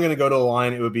 If I'm going to go to a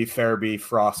line, it would be Farabee,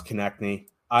 Frost, Konechny.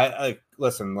 I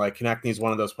listen, like, Konechny is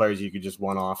one of those players you could just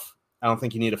one off. I don't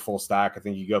think you need a full stack. I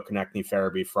think you go Konechny,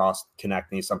 Farabee, Frost,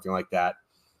 Konechny, something like that.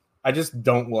 I just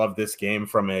don't love this game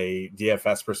from a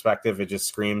DFS perspective. It just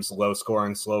screams low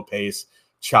scoring, slow pace,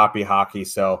 choppy hockey.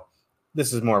 So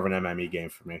this is more of an MME game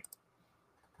for me.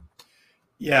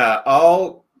 Yeah,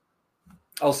 I'll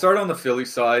start on the Philly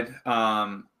side.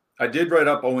 I did write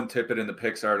up Owen Tippett in the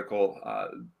picks article.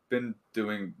 Been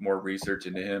doing more research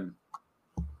into him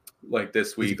like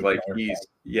this week. Like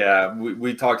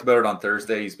we talked about it on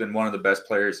Thursday. He's been one of the best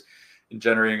players in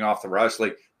generating off the rush.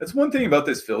 Like, that's one thing about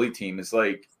this Philly team is,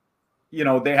 like, you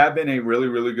know, they have been a really,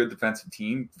 really good defensive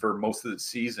team for most of the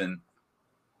season,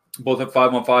 both at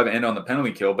 5-on-5 and on the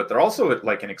penalty kill, but they're also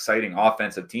like an exciting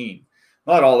offensive team.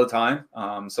 Not all the time.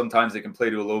 Sometimes they can play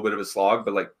to a little bit of a slog,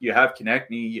 but like, you have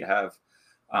Konechny, you have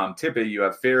Tippett, you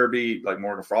have Farabee, like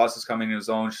Morgan Frost is coming in his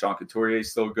own. Sean Couturier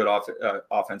is still a good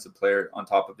offensive player on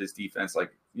top of his defense.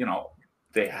 Like, you know,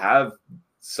 they have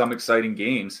some exciting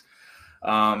games.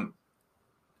 I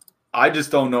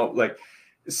just don't know. Like,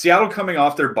 Seattle coming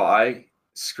off their bye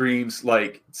screams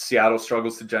like Seattle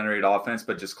struggles to generate offense,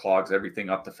 but just clogs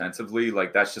everything up defensively.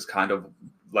 Like, that's just kind of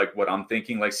like what I'm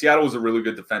thinking. Like, Seattle was a really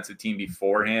good defensive team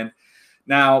beforehand.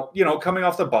 Now, you know, coming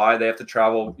off the bye, they have to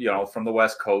travel, you know, from the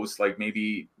West Coast. Like,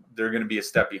 maybe they're going to be a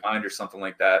step behind or something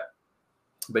like that.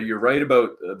 But you're right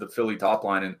about the Philly top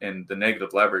line and the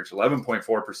negative leverage.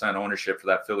 11.4% ownership for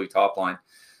that Philly top line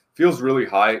feels really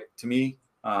high to me.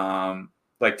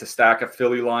 Like, to stack a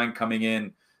Philly line coming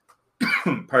in,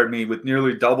 pardon me, with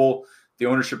nearly double the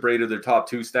ownership rate of their top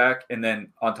 2 stack. And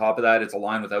then on top of that, it's a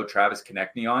line without Travis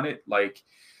Konechny on it. Like,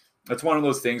 that's one of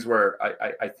those things where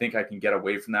I think I can get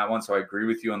away from that one. So I agree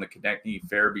with you on the Konechny,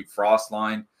 Farabee, Frost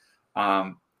line.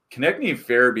 Konechny and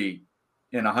Farabee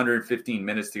in 115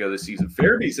 minutes together this season.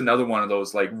 Farabee's another one of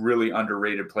those, like, really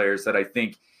underrated players that I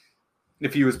think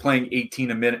if he was playing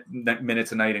 18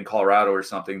 minutes a night in Colorado or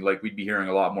something, like, we'd be hearing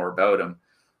a lot more about him.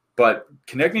 But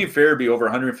Konechny and Farabee over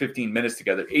 115 minutes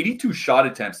together, 82 shot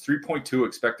attempts, 3.2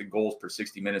 expected goals per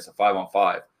 60 minutes of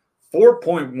 5-on-5.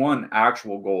 4.1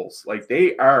 actual goals. Like,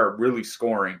 they are really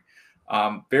scoring.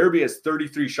 Farabee has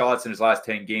 33 shots in his last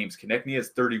 10 games. Konechny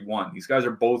has 31. These guys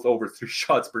are both over 3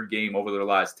 shots per game over their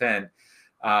last 10.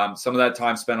 Some of that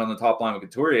time spent on the top line with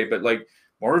Couturier, but like,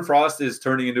 Morgan Frost is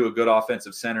turning into a good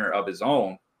offensive center of his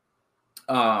own.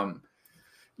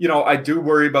 You know, I do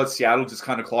worry about Seattle just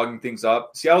kind of clogging things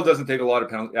up. Seattle doesn't take a lot of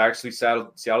penalties. Actually,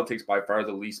 Seattle takes by far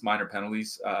the least minor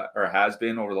penalties, or has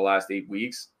been over the last 8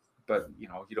 weeks. But, you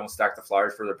know, you don't stack the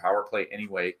Flyers for their power play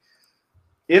anyway.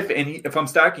 If I'm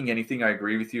stacking anything, I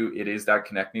agree with you. It is that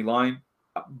Konechny line.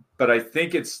 But I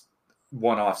think it's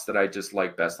one-offs that I just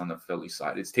like best on the Philly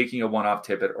side. It's taking a one-off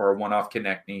Tippett or a one-off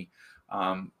Konechny.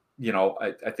 You know,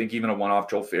 I think even a one-off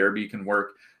Joel Farabee can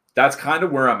work. That's kind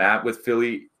of where I'm at with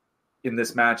Philly in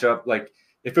this matchup. Like,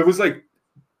 if it was like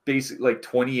basically like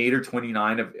 28 or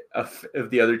 29 of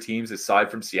the other teams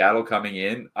aside from Seattle coming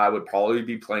in, I would probably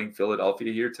be playing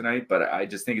Philadelphia here tonight. But I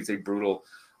just think it's a brutal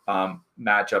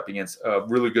matchup against a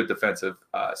really good defensive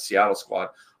Seattle squad.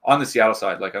 On the Seattle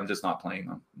side, like, I'm just not playing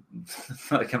them.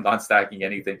 Like, I'm not stacking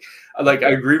anything. Like, I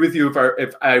agree with you.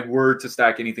 If I were to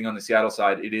stack anything on the Seattle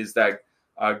side, it is that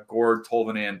Gord,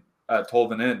 Tolvanen,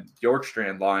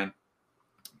 Bjorkstrand line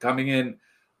coming in.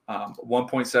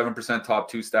 1.7% top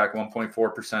 2 stack,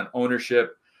 1.4%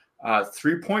 ownership,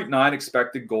 3.9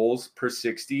 expected goals per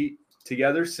 60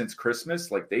 together since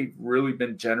Christmas. Like, they've really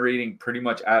been generating pretty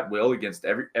much at will against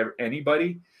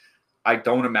anybody. I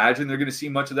don't imagine they're going to see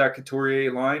much of that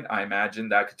Couturier line. I imagine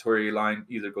that Couturier line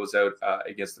either goes out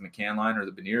against the McCann line or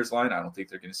the Beniers line. I don't think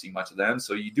they're going to see much of them.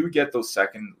 So you do get those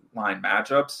second line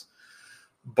matchups.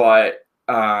 But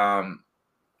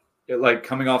like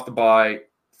coming off the bye,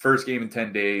 first game in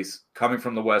 10 days, coming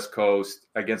from the West Coast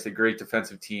against a great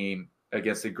defensive team,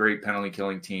 against a great penalty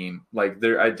killing team, like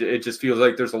it just feels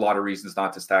like there's a lot of reasons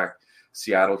not to stack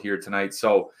Seattle here tonight.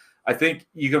 So I think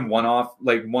you can one-off.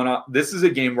 This is a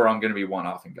game where I'm going to be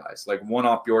one-offing guys. Like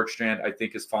one-off Bjorkstrand, I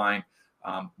think is fine.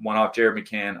 One-off Jared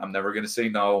McCann, I'm never going to say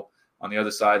no. On the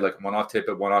other side, like one-off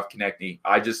Tippett, one-off Konechny.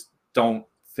 I just don't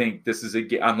think this is a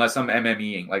game, unless I'm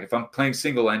MMEing. Like if I'm playing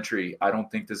single entry, I don't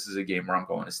think this is a game where I'm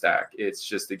going to stack. It's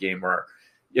just a game where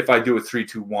if I do a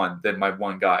 3-2-1, then my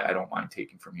one guy I don't mind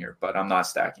taking from here, but I'm not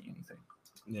stacking anything.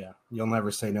 Yeah, you'll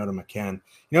never say no to McCann.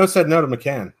 You know who said no to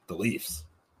McCann? The Leafs.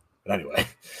 But anyway,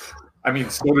 I mean,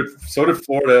 so did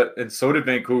Florida and so did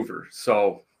Vancouver.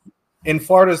 So in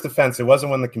Florida's defense, it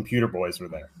wasn't when the computer boys were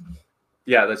there.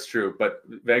 Yeah, that's true. But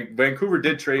Vancouver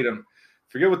did trade him.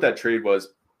 Forget what that trade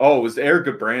was. Oh, it was Eric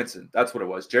Goodbranson. That's what it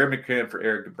was. Jared McCann for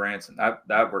Eric Goodbranson.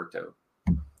 That worked out.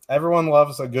 Everyone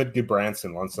loves a good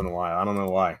Goodbranson once in a while. I don't know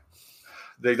why.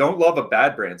 They don't love a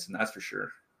bad Branson, that's for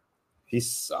sure. He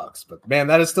sucks. But, man,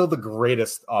 that is still the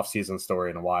greatest offseason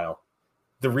story in a while.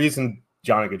 The reason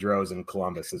Johnny Gaudreau's in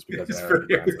Columbus is because of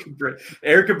Eric Goodbranson.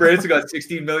 Eric Goodbranson got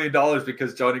 $16 million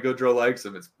because Johnny Gaudreau likes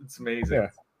him. It's amazing.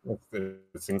 Yeah,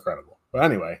 it's incredible. But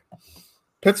anyway,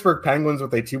 Pittsburgh Penguins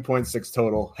with a 2.6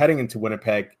 total. Heading into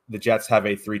Winnipeg, the Jets have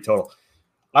a 3 total.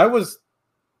 I was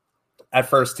at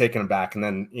first taken aback, and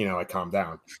then, I calmed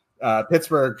down.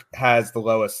 Pittsburgh has the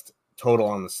lowest total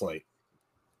on the slate,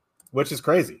 which is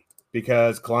crazy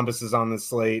because Columbus is on the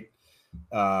slate.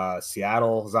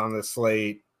 Seattle is on the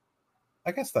slate.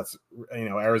 I guess that's,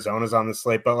 Arizona's on the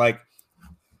slate, but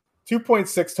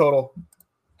 2.6 total.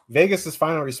 Vegas is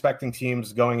finally respecting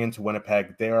teams going into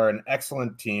Winnipeg. They are an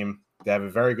excellent team. They have a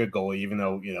very good goalie, even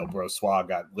though, Brossoit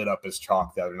got lit up as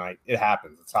chalk the other night. It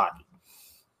happens. It's hockey.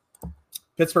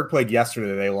 Pittsburgh played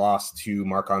yesterday. They lost to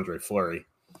Marc-Andre Fleury.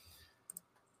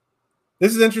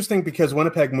 This is interesting because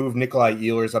Winnipeg moved Nikolai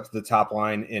Ehlers up to the top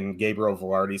line in Gabriel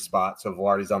Velarde's spot. So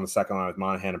Velarde's on the second line with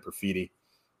Monahan and Perfidi.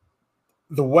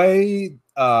 The way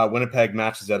Winnipeg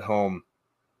matches at home,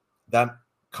 that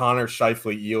Connor,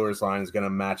 Scheifele, Ehlers line is going to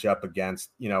match up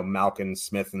against, Malkin,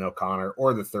 Smith, and O'Connor,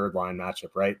 or the third line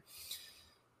matchup, right?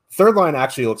 Third line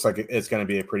actually looks like it's going to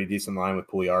be a pretty decent line with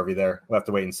Puljujarvi there. We'll have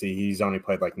to wait and see. He's only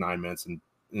played 9 minutes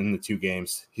in the 2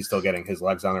 games. He's still getting his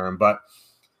legs under him. But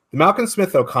the Malkin,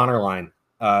 Smith, O'Connor line,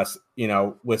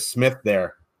 with Smith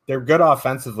there, they're good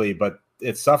offensively, but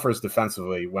it suffers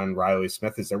defensively when Riley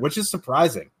Smith is there, which is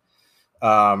surprising.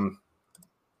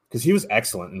 Because he was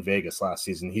excellent in Vegas last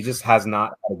season. He just has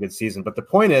not had a good season. But the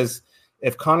point is,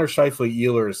 if Connor, Scheifele,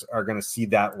 Ehlers are going to see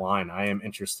that line, I am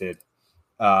interested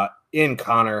in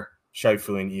Connor,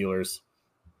 Scheifele, and Ehlers.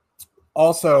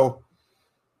 Also,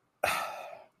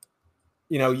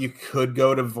 you could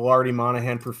go to Velarde,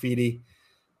 Monahan, Perfidi.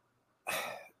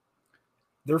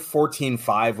 They're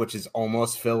 14-5, which is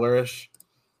almost fillerish.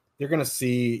 You're going to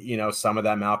see, some of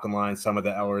that Malcolm line, some of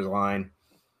the Ehlers line.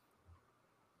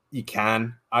 You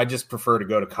can. I just prefer to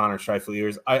go to Connor, Scheifele,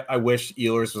 Ehlers. I wish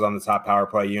Ehlers was on the top power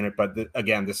play unit, but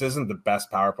again, this isn't the best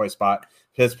power play spot.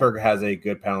 Pittsburgh has a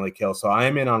good penalty kill, so I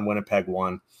am in on Winnipeg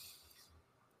 1.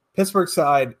 Pittsburgh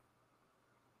side,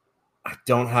 I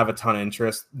don't have a ton of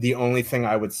interest. The only thing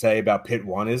I would say about Pitt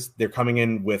 1 is they're coming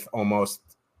in with almost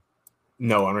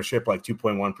no ownership,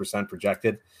 2.1%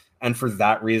 projected. And for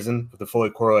that reason, with the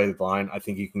fully correlated line, I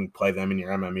think you can play them in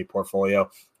your MME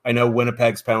portfolio. I know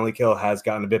Winnipeg's penalty kill has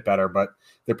gotten a bit better, but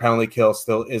their penalty kill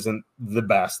still isn't the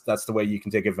best. That's the way you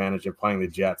can take advantage of playing the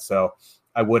Jets. So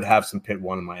I would have some Pitt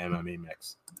 1 in my MME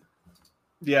mix.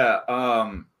 Yeah.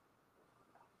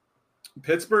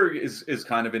 Pittsburgh is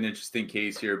kind of an interesting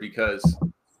case here because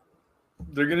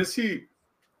they're going to see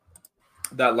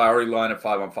that Lowry line at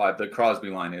 5-on-5. The Crosby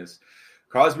line is.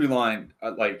 Crosby line,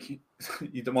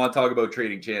 you don't want to talk about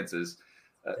trading chances.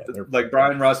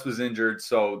 Brian Russ was injured,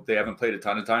 so they haven't played a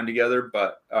ton of time together,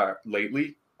 but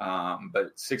lately,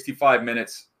 but 65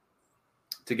 minutes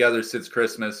together since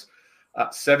Christmas,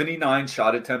 79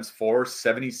 shot attempts for,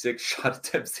 76 shot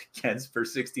attempts against for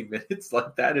 60 minutes.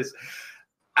 That is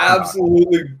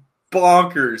absolutely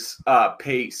bonkers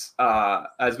pace.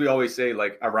 As we always say,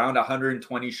 around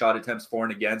 120 shot attempts for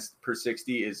and against per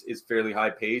 60 is fairly high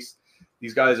pace.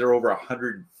 These guys are over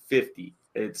 150.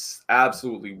 It's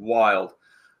absolutely wild.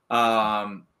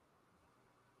 Crosby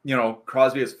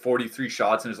has 43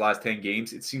 shots in his last 10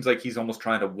 games. It seems like he's almost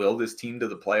trying to will this team to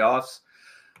the playoffs,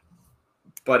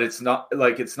 but it's not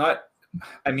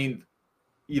I mean,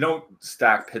 you don't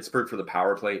stack Pittsburgh for the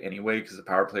power play anyway, because the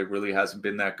power play really hasn't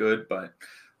been that good. But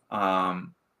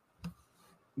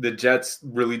the Jets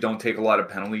really don't take a lot of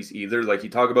penalties either. Like, you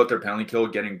talk about their penalty kill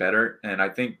getting better, and I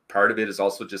think part of it is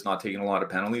also just not taking a lot of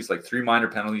penalties. Like 3 minor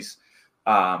penalties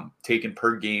taken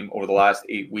per game over the last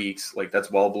 8 weeks. Like,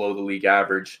 that's well below the league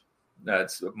average.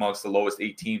 That's amongst the lowest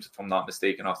 8 teams, if I'm not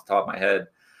mistaken, off the top of my head.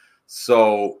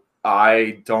 So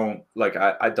I don't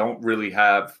really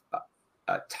have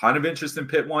a ton of interest in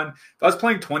Pitt 1. If I was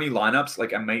playing 20 lineups,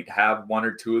 like, I might have 1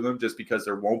 or 2 of them, just because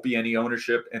there won't be any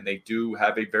ownership, and they do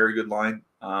have a very good line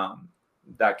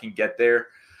that can get there.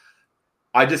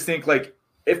 I just think, like,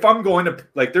 if I'm going to,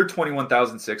 like, they're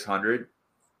 21,600.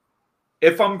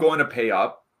 If I'm going to pay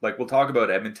up, like, we'll talk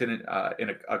about Edmonton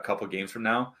in a couple games from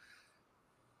now,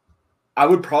 I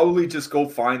would probably just go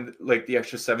find, like, the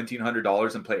extra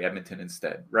 $1,700 and play Edmonton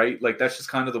instead, right? Like, that's just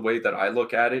kind of the way that I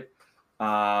look at it.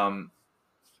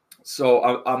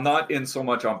 So I'm not in so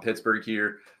much on Pittsburgh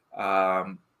here.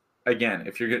 Again,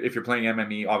 if you're playing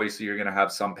MME, obviously you're going to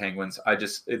have some Penguins.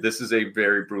 This is a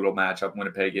very brutal matchup.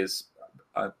 Winnipeg is,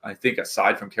 I think,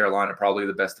 aside from Carolina, probably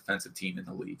the best defensive team in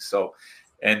the league. So,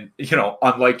 and,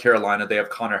 unlike Carolina, they have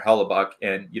Connor Hellebuck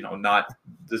and, not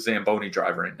the Zamboni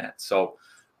driver in net. So,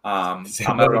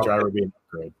 Zamboni driver being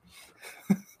great.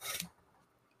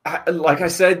 Like I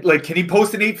said, like, can he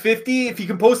post an 850? If he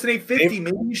can post an 850,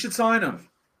 maybe you should sign him.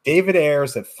 David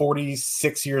Ayers at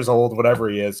 46 years old, whatever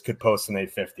he is, could post an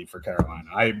 850 for Carolina.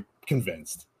 I'm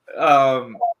convinced.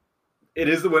 It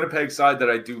is the Winnipeg side that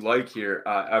I do like here.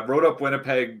 I wrote up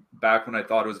Winnipeg back when I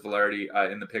thought it was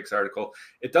Velarde in the picks article.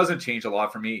 It doesn't change a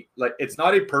lot for me. Like, it's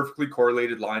not a perfectly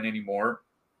correlated line anymore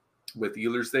with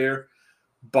Ehlers there,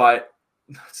 but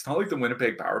it's not like the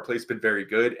Winnipeg power play has been very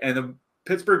good. And the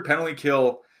Pittsburgh penalty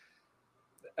kill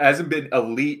hasn't been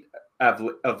elite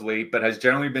of late, but has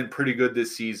generally been pretty good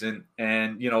this season.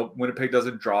 And, Winnipeg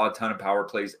doesn't draw a ton of power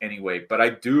plays anyway. But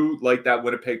I do like that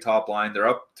Winnipeg top line. They're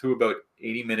up to about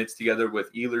 80 minutes together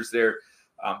with Ehlers there.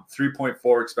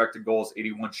 3.4 expected goals,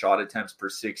 81 shot attempts per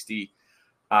 60.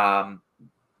 I'm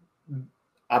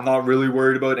not really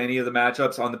worried about any of the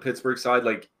matchups on the Pittsburgh side.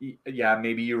 Like, yeah,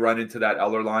 maybe you run into that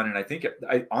Eller line. And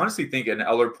I honestly think an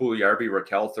Eller, Puljujarvi,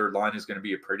 Raquel third line is going to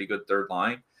be a pretty good third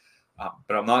line.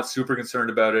 But I'm not super concerned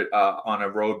about it on a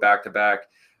road back-to-back.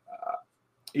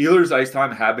 Ehlers' ice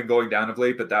time had been going down of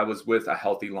late, but that was with a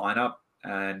healthy lineup,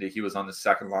 and he was on the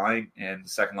second line, and the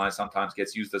second line sometimes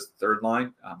gets used as the third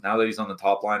line. Now that he's on the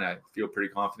top line, I feel pretty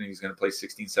confident he's going to play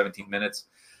 16, 17 minutes.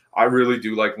 I really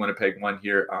do like Winnipeg 1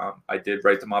 here. I did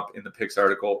write them up in the picks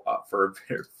article for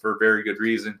a very good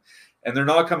reason. And they're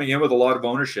not coming in with a lot of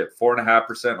ownership,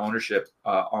 4.5% ownership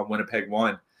on Winnipeg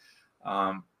 1.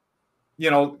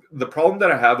 The problem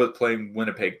that I have with playing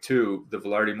Winnipeg 2, the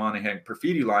Velarde, Monahan,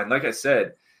 Perfidi line, like I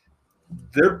said,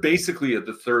 they're basically at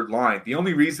the third line. The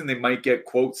only reason they might get,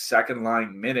 quote, second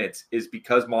line minutes is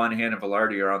because Monahan and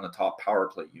Velarde are on the top power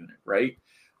play unit, right?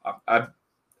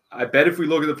 I bet if we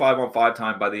look at the 5-on-5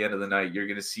 time by the end of the night, you're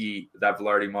going to see that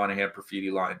Velarde, Monahan,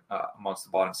 Perfidi line amongst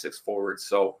the bottom 6 forwards.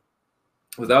 So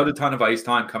without a ton of ice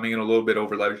time, coming in a little bit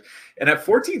over leverage. And at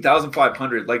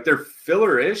 14,500, like, they're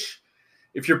filler-ish.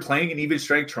 If you're playing an even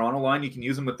strength Toronto line, you can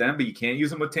use them with them, but you can't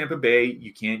use them with Tampa Bay.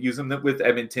 You can't use them with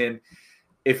Edmonton.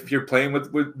 If you're playing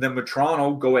with them with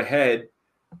Toronto, go ahead.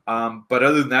 But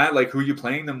other than that, like, who are you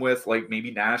playing them with? Like,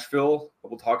 maybe Nashville.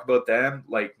 We'll talk about them.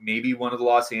 Like, maybe one of the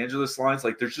Los Angeles lines.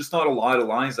 Like, there's just not a lot of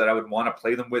lines that I would want to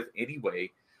play them with anyway.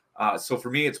 So for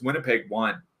me, it's Winnipeg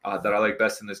 1 that I like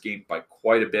best in this game by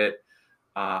quite a bit.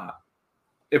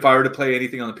 If I were to play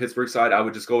anything on the Pittsburgh side, I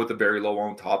would just go with the very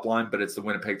low-owned top line, but it's the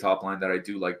Winnipeg top line that I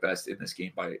do like best in this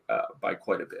game by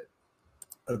quite a bit.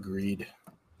 Agreed.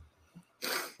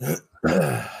 If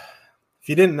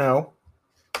you didn't know,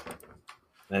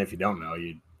 and if you don't know,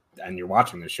 and you're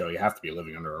watching this show, you have to be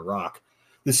living under a rock.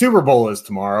 The Super Bowl is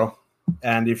tomorrow,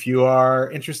 and if you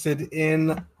are interested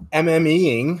in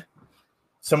MMEing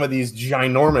some of these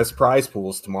ginormous prize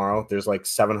pools tomorrow, there's like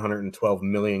 712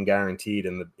 million guaranteed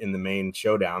in the main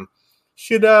showdown.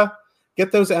 Should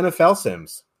get those NFL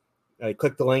sims.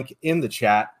 Click the link in the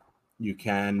chat. You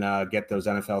can get those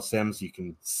NFL sims. You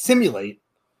can simulate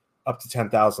up to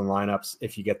 10,000 lineups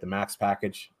if you get the max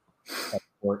package.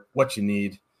 What you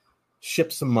need,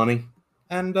 ship some money,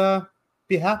 and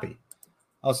be happy.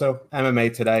 Also,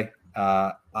 MMA today.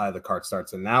 The card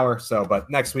starts in an hour. But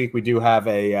next week we do have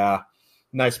a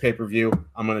nice pay-per-view.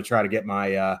 I'm going to try to get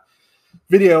my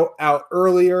video out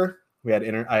earlier. I had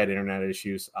internet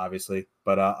issues, obviously,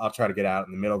 but I'll try to get out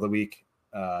in the middle of the week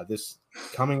this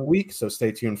coming week. So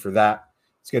stay tuned for that.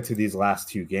 Let's get to these last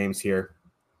 2 games here.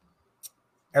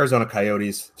 Arizona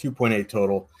Coyotes, 2.8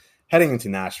 total. Heading into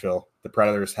Nashville, the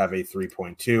Predators have a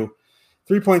 3.2.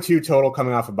 3.2 total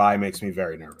coming off a bye makes me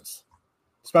very nervous,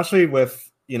 especially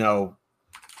with,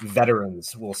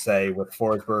 veterans, we'll say, with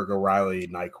Forsberg, O'Reilly,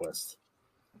 Nyquist.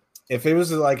 If it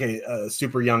was like a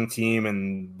super young team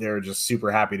and they're just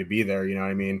super happy to be there, you know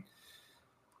what I mean?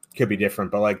 Could be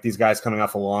different. But like these guys coming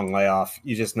off a long layoff,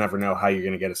 you just never know how you're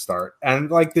going to get a start.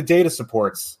 And like the data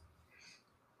supports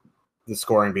the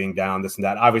scoring being down, this and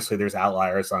that. Obviously, there's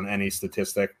outliers on any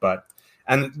statistic, but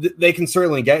they can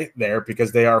certainly get there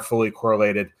because they are fully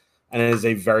correlated. And it is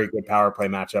a very good power play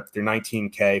matchup. They're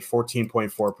 19K,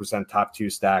 14.4% top two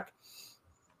stack,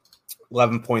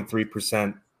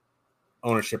 11.3%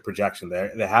 ownership projection.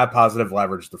 They have positive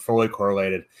leverage. They're fully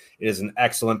correlated. It is an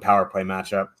excellent power play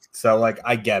matchup. So, like,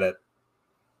 I get it.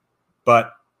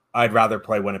 But I'd rather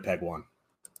play Winnipeg 1.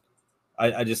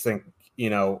 I just think,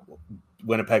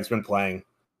 Winnipeg's been playing.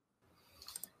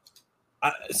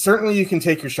 Certainly you can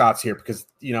take your shots here because,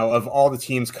 of all the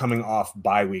teams coming off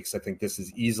bye weeks, I think this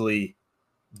is easily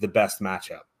the best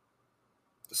matchup.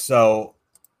 So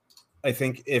I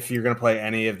think if you're going to play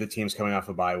any of the teams coming off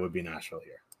a bye, it would be Nashville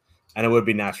here. And it would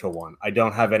be Nashville 1. I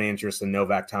don't have any interest in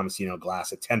Novak Tomasino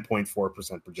Glass at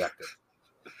 10.4% projected.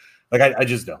 Like, I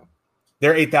just don't.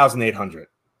 They're 8,800.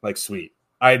 Like, sweet.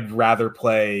 I'd rather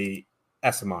play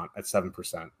Esamont at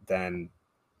 7% than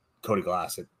Cody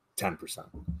Glass at 10%.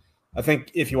 I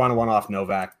think if you want to one-off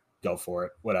Novak, go for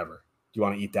it. Whatever. You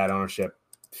want to eat that ownership,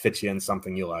 fit you in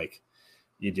something you like,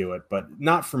 you do it. But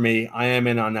not for me. I am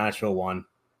in on Nashville 1.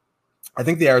 I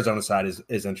think the Arizona side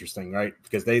is interesting, right?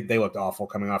 Because they looked awful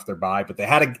coming off their bye, but they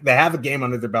have a game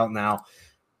under their belt now,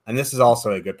 and this is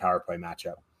also a good power play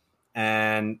matchup.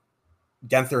 And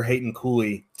Genther, Hayton,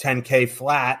 Cooley, 10K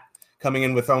flat, coming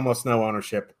in with almost no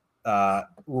ownership,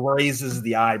 raises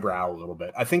the eyebrow a little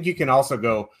bit. I think you can also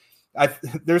go.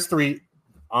 There's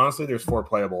 4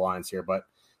 playable lines here, but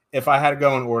if I had to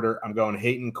go in order, I'm going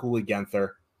Hayton, Cooley,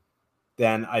 Genther.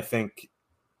 Then I think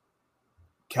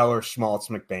Keller, Schmaltz,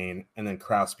 McBain, and then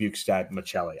Krause, Bukestad,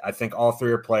 Michelli. I think all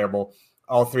 3 are playable.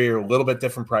 All 3 are a little bit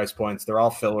different price points. They're all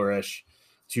filler-ish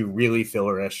to really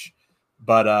filler-ish.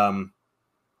 But,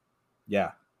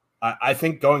 yeah, I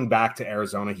think going back to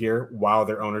Arizona here, while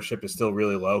their ownership is still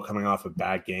really low, coming off a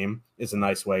bad game, is a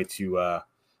nice way to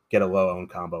get a low-owned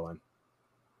combo in.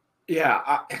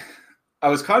 Yeah, I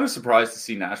was kind of surprised to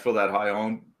see Nashville that high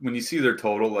owned. When you see their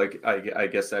total, like I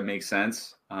guess that makes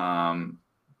sense.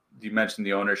 You mentioned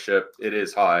the ownership. It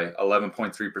is high,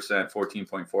 11.3%,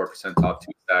 14.4% top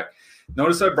two stack.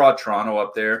 Notice I brought Toronto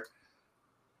up there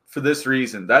for this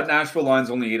reason. That Nashville line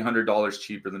is only $800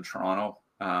 cheaper than Toronto.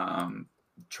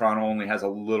 Toronto only has a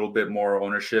little bit more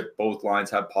ownership. Both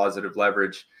lines have positive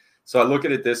leverage. So I look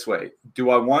at it this way. Do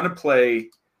I want to play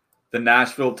the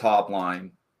Nashville top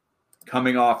line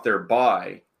coming off their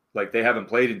bye, like they haven't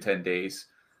played in 10 days,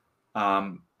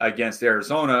 against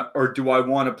Arizona, or do I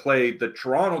want to play the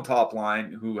Toronto top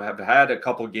line, who have had a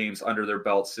couple games under their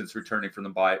belt since returning from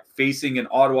the bye, facing an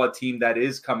Ottawa team that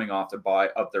is coming off the bye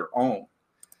of their own?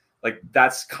 Like,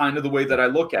 that's kind of the way that I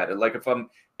look at it. Like,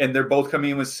 and they're both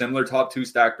coming in with similar top two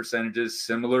stack percentages,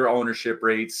 similar ownership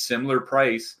rates, similar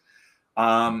price.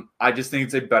 I just think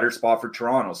it's a better spot for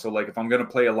Toronto. So, like, if I'm going to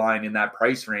play a line in that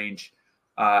price range,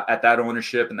 at that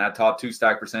ownership and that top two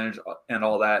stack percentage and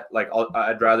all that, like,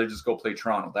 I'd rather just go play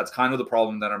Toronto. That's kind of the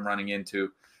problem that I'm running into.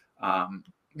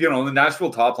 The Nashville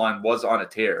top line was on a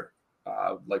tear.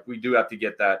 Like, we do have to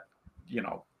get that,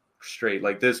 straight.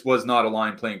 Like, this was not a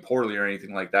line playing poorly or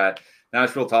anything like that.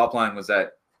 Nashville top line was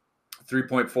at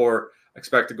 3.4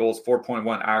 expected goals,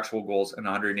 4.1 actual goals in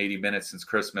 180 minutes since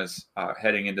Christmas,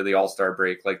 heading into the All-Star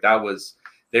break. Like,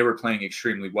 they were playing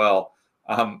extremely well.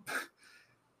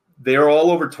 They are all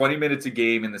over 20 minutes a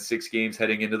game in the 6 games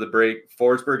heading into the break.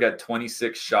 Forsberg had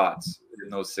 26 shots in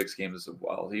those 6 games as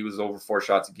well. He was over 4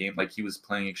 shots a game. Like, he was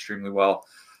playing extremely well.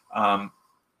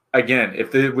 Again,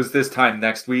 if it was this time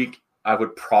next week, I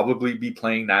would probably be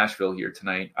playing Nashville here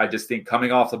tonight. I just think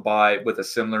coming off the bye with a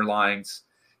similar lines,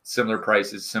 similar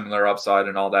prices, similar upside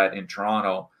and all that in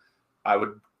Toronto, I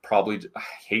would probably, I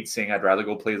hate saying I'd rather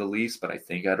go play the Leafs, but I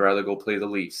think I'd rather go play the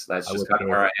Leafs. That's just kind of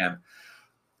where I am.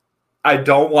 I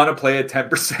don't want to play a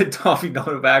 10% Tommy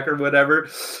Novak or whatever.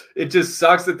 It just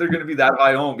sucks that they're going to be that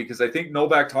high owned, because I think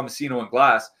Novak, Tomasino, and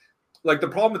Glass, like, the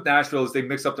problem with Nashville is they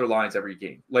mix up their lines every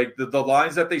game. Like, the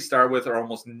lines that they start with are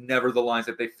almost never the lines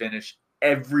that they finish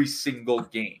every single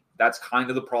game. That's kind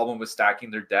of the problem with stacking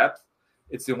their depth.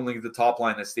 It's only the top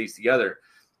line that stays together.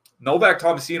 Novak,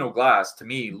 Tomasino, Glass, to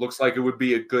me, looks like it would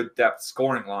be a good depth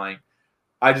scoring line.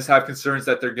 I just have concerns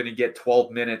that they're going to get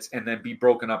 12 minutes and then be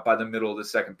broken up by the middle of the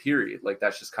second period. Like,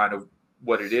 that's just kind of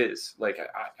what it is. Like,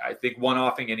 I think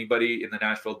one-offing anybody in the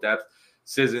Nashville depth,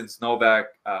 Sissons, Novak,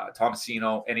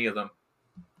 Tomasino, any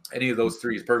of those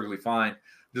three is perfectly fine.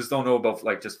 Just don't know about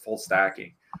like just full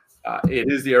stacking.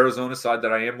 It is the Arizona side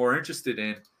that I am more interested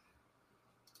in.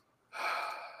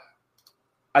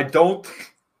 I don't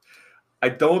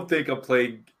think I'm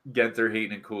playing Genther,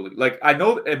 Hayton, and Cooley. Like, I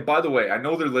know, and by the way, I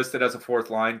know they're listed as a fourth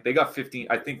line. They got 13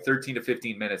 to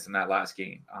 15 minutes in that last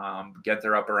game.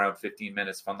 Genther up around 15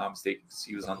 minutes, if I'm not mistaken, because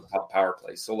he was on the top power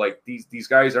play. So, like, these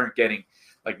guys aren't getting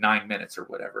like 9 minutes or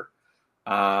whatever.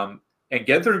 And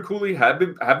Genther and Cooley have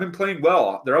been playing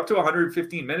well. They're up to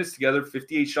 115 minutes together,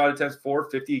 58 shot attempts for,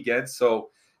 50 against. So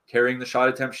carrying the shot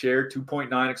attempt share,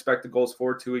 2.9 expected goals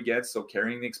for, 2 against. So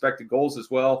carrying the expected goals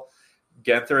as well.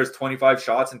 Genther has 25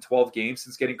 shots in 12 games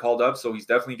since getting called up. So he's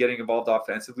definitely getting involved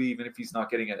offensively, even if he's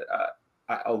not getting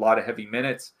a lot of heavy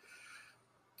minutes.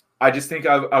 I just think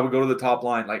I would go to the top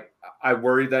line. Like, I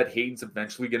worry that Hayton's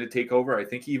eventually going to take over. I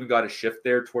think he even got a shift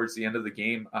there towards the end of the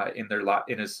game in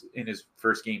his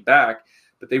first game back.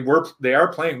 But they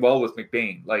are playing well with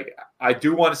McBain. Like, I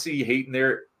do want to see Hayton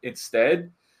there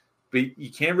instead. But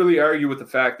you can't really argue with the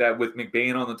fact that with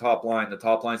McBain on the top line's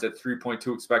at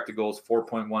 3.2 expected goals,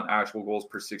 4.1 actual goals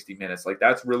per 60 minutes. Like,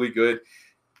 that's really good.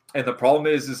 And the problem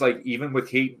is like, even with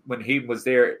Hayton, when Hayton was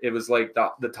there, it was like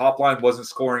the top line wasn't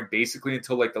scoring basically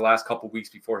until like the last couple of weeks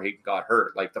before Hayton got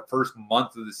hurt. Like, the first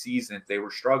month of the season, they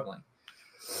were struggling.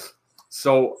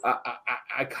 So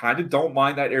I kind of don't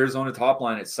mind that Arizona top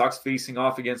line. It sucks facing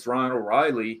off against Ryan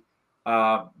O'Reilly.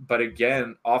 But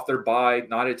again, off their bye,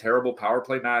 not a terrible power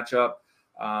play matchup.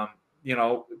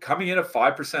 Coming in at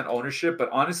 5% ownership, but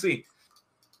honestly,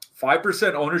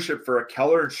 5% ownership for a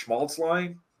Keller and Schmaltz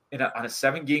line on a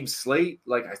 7-game slate,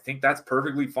 like, I think that's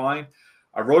perfectly fine.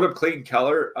 I wrote up Clayton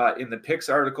Keller in the picks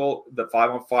article. The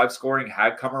 5-on-5 scoring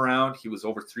had come around. He was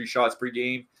over 3 shots per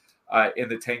game in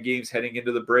the 10 games heading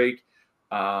into the break.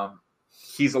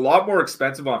 He's a lot more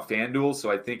expensive on FanDuel,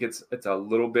 so I think it's a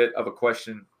little bit of a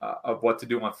question of what to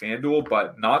do on FanDuel,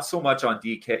 but not so much on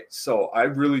DK. So I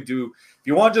really do. If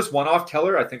you want just one-off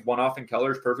Keller, I think one-off in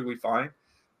Keller is perfectly fine.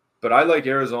 But I like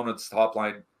Arizona's top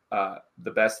line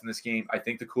the best in this game. I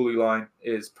think the Cooley line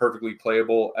is perfectly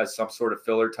playable as some sort of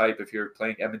filler type if you're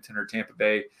playing Edmonton or Tampa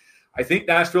Bay. I think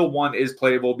Nashville 1 is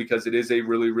playable because it is a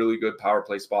really, really good power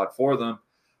play spot for them.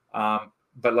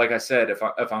 But like I said, if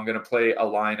I'm going to play a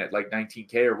line at like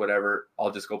 19K or whatever,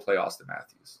 I'll just go play Austin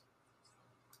Matthews.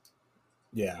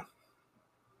 Yeah.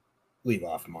 Leave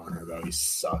off Marner, though. He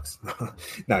sucks.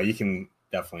 No, you can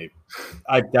definitely –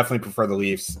 I definitely prefer the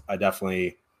Leafs. I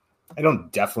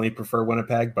don't definitely prefer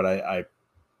Winnipeg, but I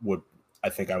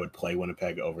think I would play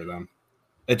Winnipeg over them.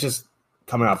 It just –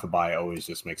 coming off a bye always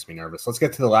just makes me nervous. Let's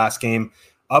get to the last game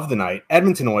of the night.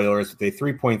 Edmonton Oilers with a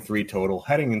 3.3 total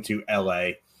heading into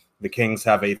LA. The Kings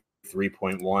have a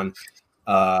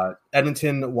 3.1.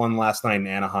 Edmonton won last night in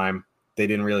Anaheim. They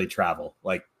didn't really travel.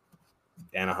 Like,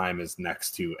 Anaheim is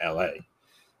next to LA.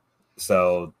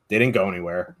 So they didn't go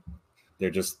anywhere. They're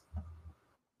just,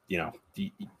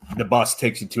 the bus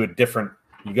takes you to a different,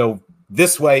 you go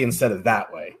this way instead of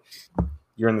that way.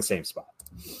 You're in the same spot.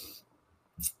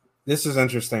 This is an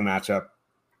interesting matchup.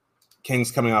 Kings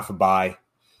coming off a bye.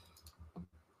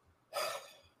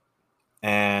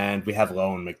 And we have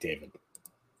Lowe and McDavid.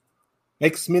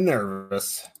 Makes me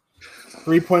nervous.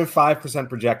 3.5%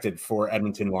 projected for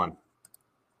Edmonton 1.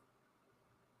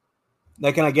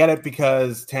 Like, and I get it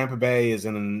because Tampa Bay is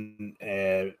in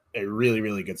a really,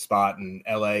 really good spot, and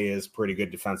LA is pretty good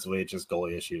defensively. It's just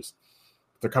goalie issues.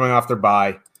 They're coming off their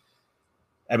bye.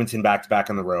 Edmonton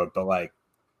back-to-back on the road, but like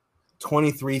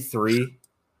 23-3,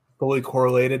 fully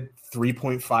correlated,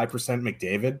 3.5%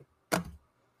 McDavid.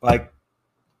 Like,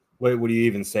 what do you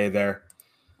even say there?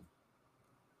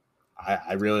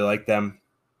 I really like them.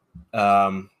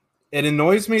 It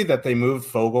annoys me that they moved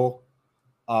Fogle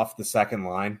off the second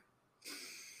line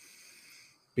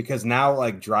because now,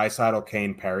 like, Draisaitl,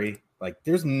 Kane, Perry, like,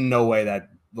 there's no way that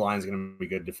the line's going to be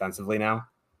good defensively now,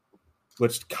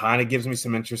 which kind of gives me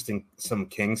some interest in some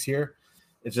Kings here.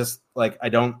 It's just, like, I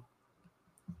don't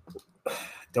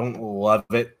love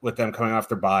it with them coming off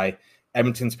their bye.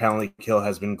 Edmonton's penalty kill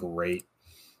has been great.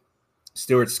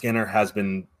 Stuart Skinner has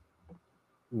been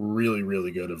really,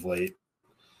 really good of late.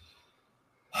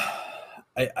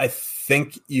 I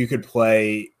think you could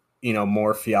play,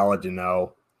 more Fiala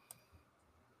Deneau.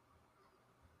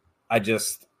 I'd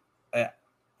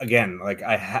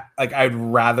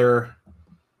rather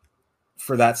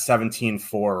for that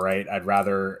 17-4, right? I'd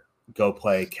rather go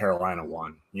play Carolina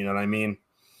 1. You know what I mean?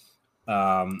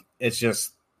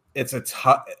 It's a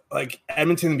tough, like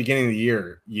Edmonton in the beginning of the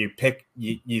year,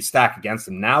 you stack against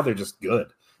them. Now they're just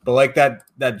good. But like that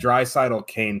Draisaitl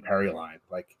Kane Perry line,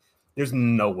 like there's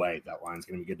no way that line's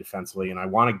going to be good defensively. And I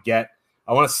want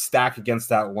to stack against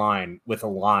that line with a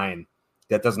line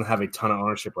that doesn't have a ton of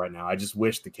ownership right now. I just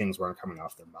wish the Kings weren't coming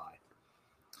off their bye.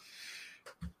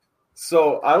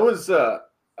 So I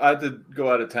had to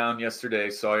go out of town yesterday,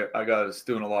 so I was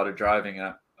doing a lot of driving.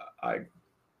 I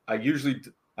usually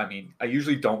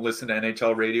don't listen to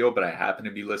NHL radio, but I happen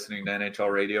to be listening to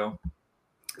NHL radio.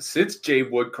 Since Jay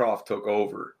Woodcroft took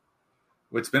over,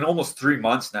 it's been almost 3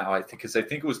 months now, I think, because I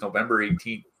think it was November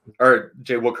 18th, or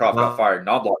Jay Woodcroft got fired.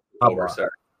 Knobloch took over, sorry.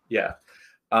 Yeah.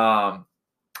 I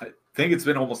think it's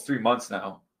been almost 3 months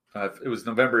now. It was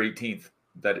November 18th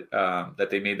that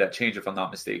they made that change, if I'm not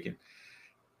mistaken.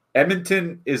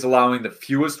 Edmonton is allowing the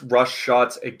fewest rush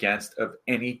shots against of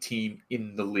any team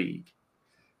in the league.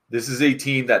 This is a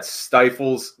team that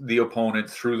stifles the opponent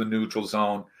through the neutral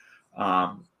zone.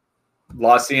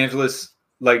 Los Angeles,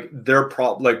 like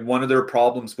one of their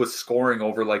problems with scoring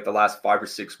over like the last 5 or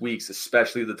 6 weeks,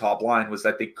 especially the top line, was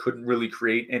that they couldn't really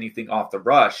create anything off the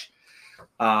rush.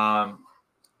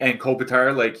 And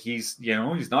Kopitar, like he's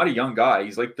not a young guy.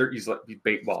 He's not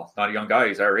a young guy.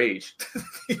 He's our age.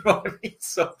 You know what I mean?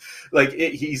 So like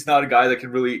he's not a guy that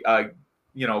can really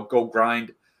go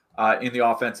grind in the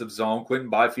offensive zone. Quentin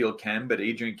Byfield can, but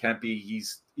Adrian Kempe,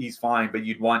 he's fine. But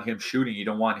you'd want him shooting. You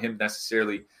don't want him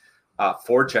necessarily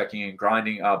forechecking and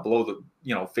grinding below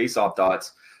the face-off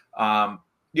dots.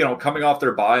 Coming off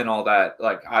their bye and all that.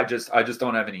 Like I just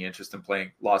don't have any interest in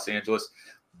playing Los Angeles.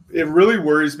 It really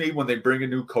worries me when they bring a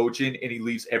new coach in and he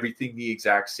leaves everything the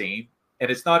exact same.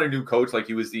 And it's not a new coach, like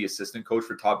he was the assistant coach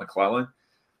for Todd McClellan.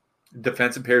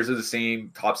 Defensive pairs are the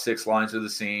same. Top 6 lines are the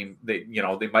same. They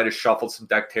might have shuffled some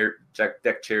deck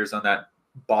chairs on that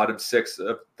bottom 6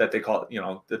 that they call,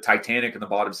 the Titanic in the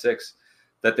bottom 6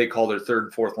 that they call their 3rd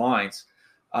and 4th lines.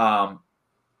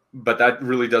 But that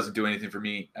really doesn't do anything for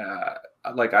me.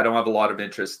 I don't have a lot of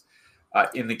interest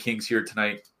in the Kings here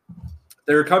tonight.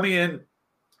 They're coming in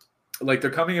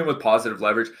with positive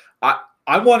leverage. I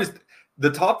want to the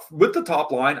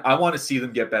top line. I want to see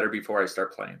them get better before I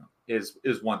start playing them.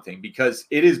 Is one thing, because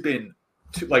it has been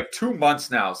 2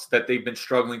 months now that they've been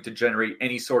struggling to generate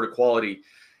any sort of quality.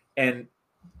 And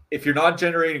if you're not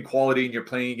generating quality and you're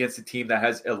playing against a team that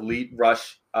has elite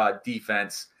rush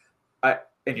defense,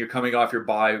 and you're coming off your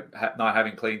bye, not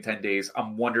having played in 10 days,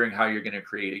 I'm wondering how you're going to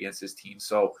create against this team.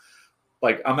 So,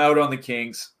 I'm out on the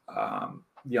Kings.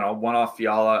 One off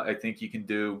Fiala, I think you can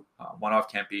do. One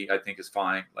off Kempe, I think is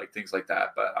fine. Things like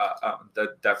that.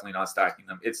 But definitely not stacking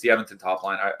them. It's the Edmonton top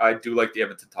line. I do like the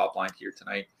Edmonton top line here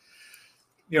tonight.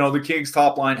 The Kings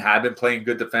top line have been playing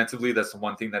good defensively. That's the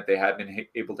one thing that they have been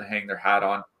able to hang their hat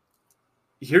on.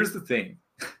 Here's the thing.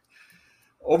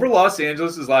 Over Los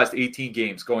Angeles' last 18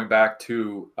 games, going back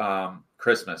to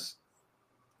Christmas,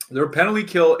 their penalty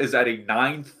kill is at a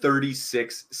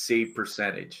 .936 save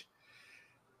percentage.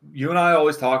 You and I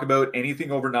always talk about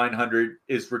anything over 900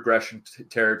 is regression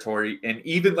territory. And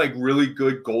even really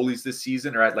good goalies this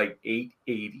season are at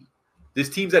 880. This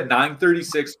team's at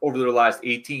 936 over their last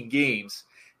 18 games,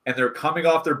 and they're coming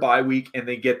off their bye week and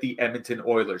they get the Edmonton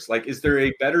Oilers. Is there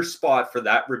a better spot for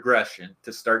that regression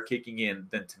to start kicking in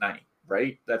than tonight?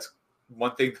 Right? That's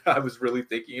one thing that I was really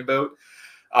thinking about.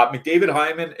 McDavid,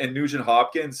 Hyman, and Nugent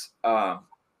Hopkins,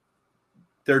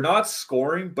 they're not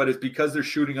scoring, but it's because they're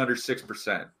shooting under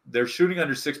 6%. They're shooting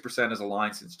under 6% as a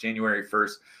line since January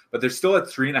 1st, but they're still at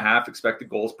 3.5 expected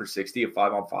goals per 60 at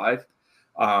 5-on-5.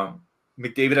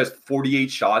 McDavid has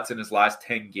 48 shots in his last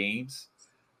 10 games.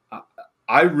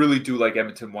 I really do like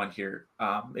Edmonton 1 here.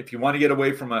 If you want to get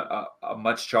away from a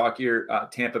much chalkier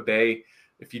Tampa Bay,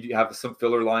 if you have some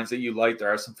filler lines that you like, there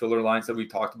are some filler lines that we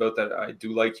talked about that I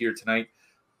do like here tonight.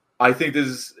 I think this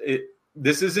is it.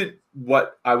 This isn't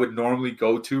what I would normally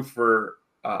go to for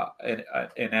an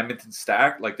Edmonton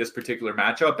stack, like this particular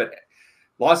matchup. But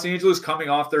Los Angeles coming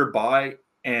off their bye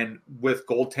and with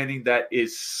goaltending that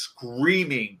is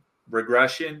screaming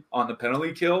regression on the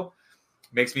penalty kill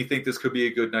makes me think this could be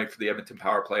a good night for the Edmonton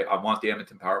power play. I want the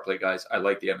Edmonton power play, guys. I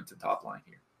like the Edmonton top line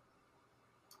here.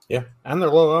 Yeah, and they're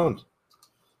low owned,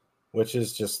 which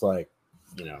is just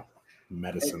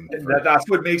medicine. That's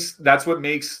what makes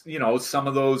some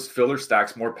of those filler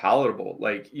stacks more palatable.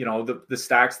 The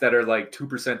stacks that are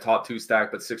 2% top 2 stack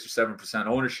but 6 or 7%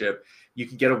 ownership, you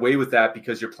can get away with that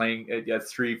because you're playing at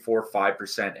 3, 4,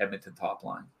 5% Edmonton top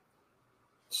line.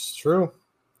 It's true.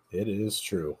 It is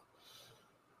true.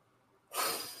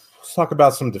 Let's talk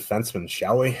about some defensemen,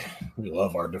 shall we? We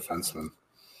love our defensemen.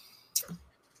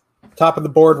 Top of the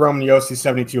board, Roman Josi,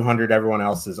 7,200. Everyone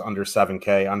else is under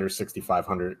 7K, under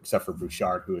 6,500, except for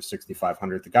Bouchard, who is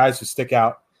 6,500. The guys who stick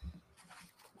out,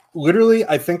 Literally,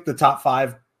 I think the top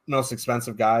 5 most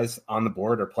expensive guys on the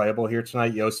board are playable here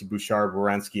tonight. Yossi, Bouchard,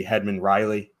 Werenski, Hedman,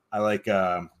 Riley. I like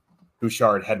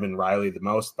Bouchard, Hedman, Riley the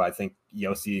most, but I think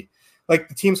Yossi, like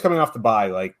the team's coming off the bye,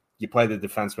 like you play the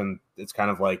defenseman, it's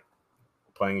kind of like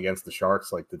playing against the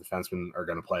Sharks. Like the defensemen are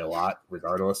going to play a lot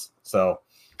regardless. So,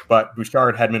 but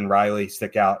Bouchard, Hedman, Riley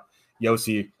stick out.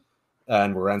 Yossi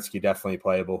and Werenski definitely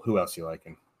playable. Who else you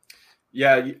liking?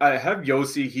 Yeah, I have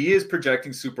Yossi. He is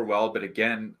projecting super well, but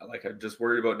again, like I'm just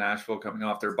worried about Nashville coming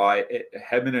off their bye.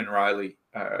 Hedman and Riley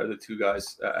are the 2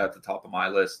 guys at the top of my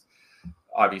list.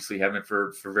 Obviously, Hedman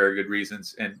for very good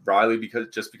reasons, and Riley because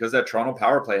that Toronto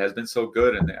power play has been so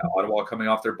good, and Ottawa coming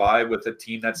off their bye with a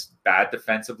team that's bad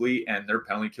defensively, and their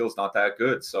penalty kill is not that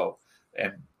good. So,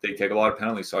 and they take a lot of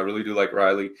penalties. So I really do like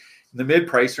Riley. In the mid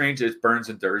price range, it's Burns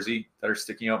and Durzi that are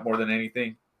sticking out more than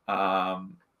anything.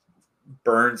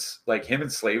 Burns, like him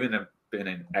and Slavin, have been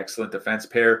an excellent defense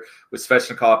pair with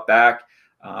Svechnikov back.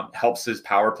 Helps his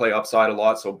power play upside a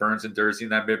lot. So Burns and Durzi in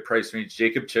that mid-price range.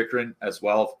 Jacob Chychrun as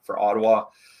well for Ottawa.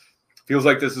 Feels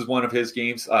like this is one of his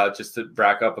games just to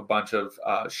rack up a bunch of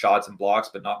shots and blocks,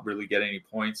 but not really get any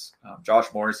points. Josh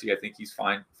Morrissey, I think he's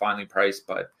finely priced,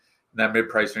 but in that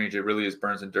mid-price range, it really is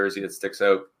Burns and Durzi that sticks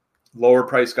out. Lower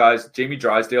price guys, Jamie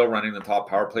Drysdale running the top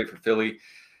power play for Philly.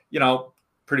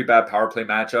 Pretty bad power play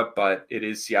matchup, but it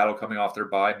is Seattle coming off their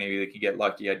bye. Maybe they can get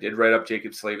lucky. I did write up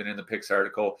Jacob Slavin in the picks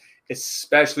article,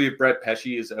 especially if Brett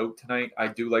Pesce is out tonight. I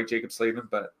do like Jacob Slavin,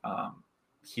 but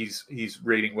he's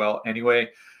rating well anyway.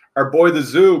 Our boy, the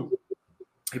Zoo,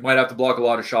 he might have to block a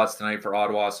lot of shots tonight for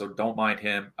Ottawa, so don't mind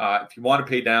him. If you want to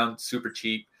pay down, super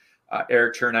cheap,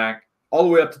 Eric Chernak, all the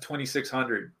way up to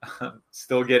 2,600.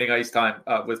 Still getting ice time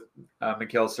with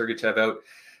Mikhail Sergachev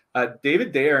out.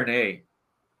 David Desharnais,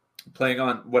 playing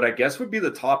on what I guess would be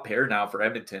the top pair now for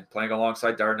Edmonton, playing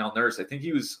alongside Darnell Nurse. I think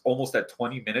he was almost at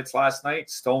 20 minutes last night.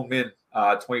 Stone Min,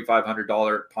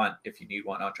 $2,500 punt if you need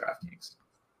one on DraftKings.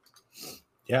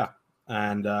 Yeah,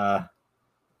 and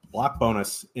block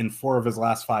bonus in 4 of his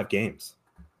last 5 games.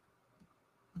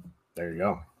 There you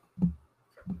go.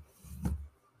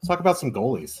 Let's talk about some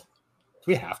goalies. Do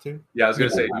we have to? Yeah, I was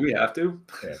going to say, do we have to?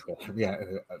 Yeah.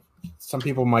 Some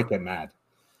people might get mad.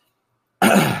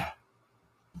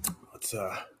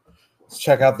 Let's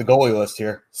check out the goalie list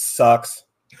here. Sucks.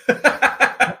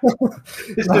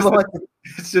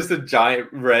 It's just a giant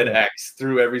red X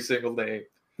through every single day.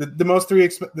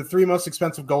 The 3 most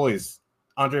expensive goalies: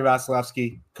 Andrei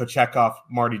Vasilevsky, Kochetkov,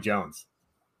 Marty Jones.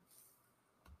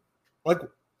 Like,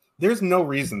 there's no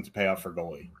reason to pay up for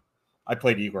goalie. I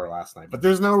played Igor last night, but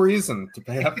there's no reason to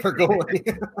pay up for goalie.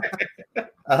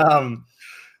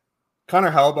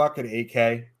 Connor Hellebuyck at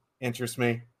 8K interests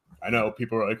me. I know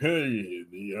people are like, hey,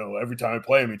 every time I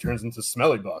play him, he turns into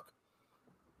Smelly Buck.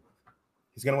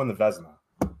 He's going to win the Vezina.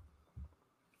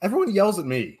 Everyone yells at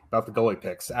me about the goalie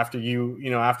picks after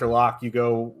after lock, you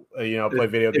go, play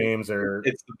video games or.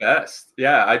 It's the best.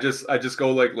 Yeah. I just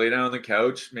go like lay down on the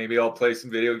couch. Maybe I'll play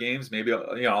some video games. Maybe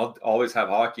I'll always have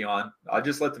hockey on. I'll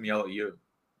just let them yell at you.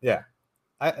 Yeah.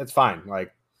 It's fine.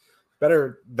 Like,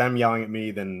 better them yelling at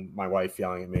me than my wife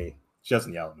yelling at me. She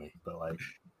doesn't yell at me, but like.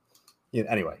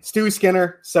 Anyway, Stewie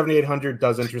Skinner, 7,800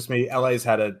 does interest me. LA's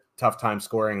had a tough time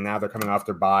scoring. Now they're coming off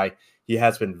their bye. He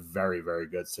has been very, very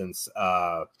good since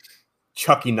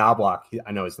Chucky Knobloch.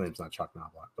 I know his name's not Chuck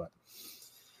Knobloch, but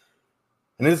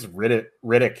and it's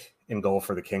Riddick in goal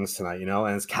for the Kings tonight.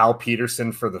 And it's Cal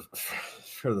Peterson for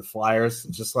the Flyers.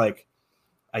 It's just like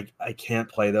I can't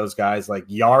play those guys. Like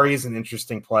Yari's an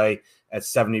interesting play at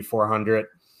 7,400.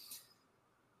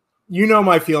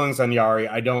 My feelings on Yari.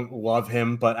 I don't love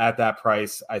him, but at that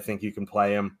price, I think you can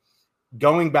play him.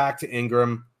 Going back to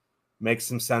Ingram makes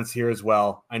some sense here as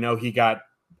well. I know he got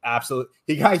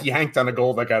yanked on a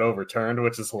goal that got overturned,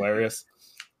 which is hilarious.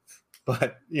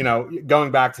 But,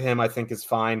 going back to him, I think is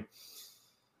fine.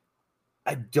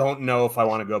 I don't know if I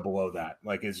want to go below that.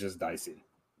 Like, it's just dicey.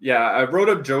 Yeah, I wrote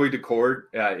up Joey Decord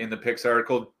in the picks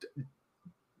article.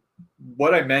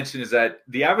 What I mentioned is that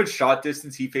the average shot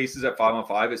distance he faces at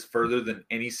 5-on-5 is further than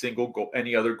any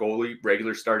other goalie,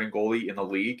 regular starting goalie in the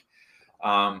league.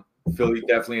 Philly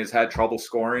definitely has had trouble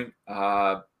scoring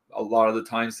a lot of the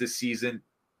times this season.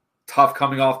 Tough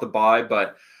coming off the bye,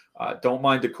 but don't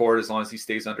mind Decord as long as he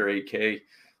stays under 8K.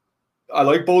 I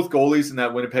like both goalies in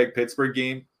that Winnipeg-Pittsburgh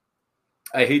game.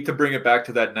 I hate to bring it back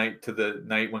to the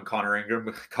night when Connor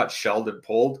Ingram got shelled and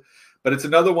pulled. But it's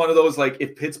another one of those, like,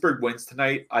 if Pittsburgh wins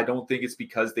tonight, I don't think it's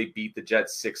because they beat the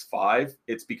Jets 6-5.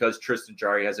 It's because Tristan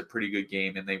Jarry has a pretty good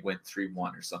game and they win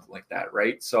 3-1 or something like that,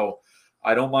 right? So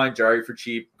I don't mind Jari for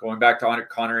cheap. Going back to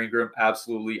Connor Ingram,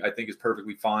 absolutely, I think is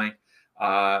perfectly fine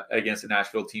against the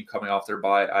Nashville team coming off their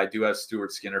bye. I do have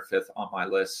Stuart Skinner 5th on my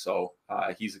list, so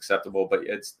he's acceptable. But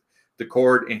it's the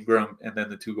Cord, Ingram, and then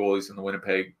the 2 goalies in the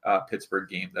Winnipeg Pittsburgh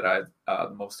game that I have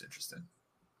the most interest in.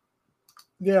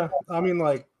 Yeah, I mean,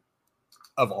 like,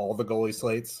 of all the goalie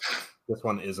slates, this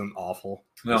one isn't awful.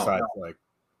 No. Besides, like,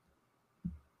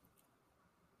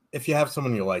 if you have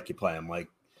someone you like, you play them. Like,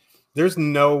 there's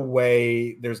no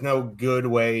good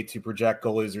way to project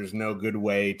goalies. There's no good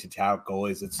way to tout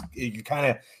goalies.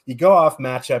 You go off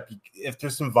matchup. If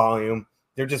there's some volume,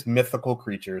 they're just mythical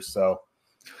creatures. So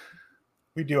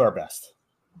we do our best.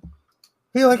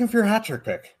 Who are you liking for your hat trick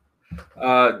pick?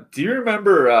 Do you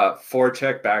remember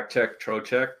forecheck, backcheck,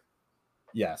 trocheck?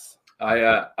 Yes.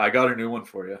 I got a new one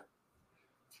for you.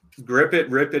 Grip it,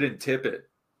 rip it, and tip it.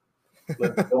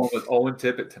 Let's go with Owen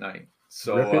Tippett tonight.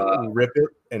 So rip it,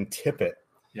 and tip it.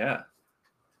 Yeah.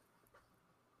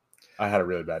 I had a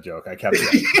really bad joke. I kept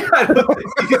it.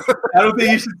 I don't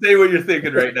think you should say what you're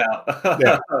thinking right now.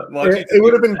 Yeah. It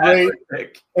would have been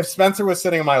great if Spencer was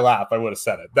sitting in my lap. I would have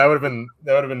said it. That would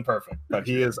have been perfect. But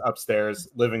he is upstairs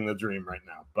living the dream right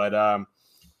now. But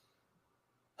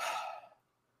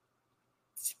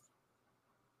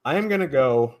I am gonna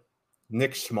go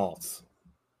Nick Schmaltz.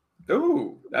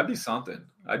 Ooh, that'd be something.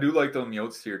 I do like the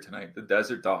Yotes here tonight. The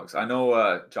Desert Dogs. I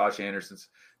know Josh Anderson's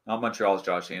not Montreal's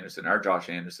Josh Anderson. Our Josh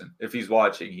Anderson. If he's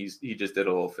watching, he just did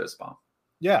a little fist bump.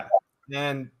 Yeah,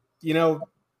 and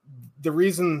the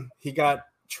reason he got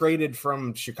traded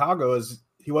from Chicago is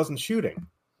he wasn't shooting.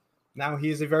 Now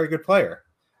he's a very good player.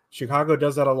 Chicago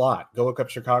does that a lot. Go look up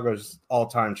Chicago's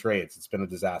all-time trades. It's been a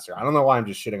disaster. I don't know why I'm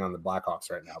just shitting on the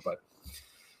Blackhawks right now, but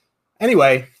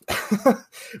anyway,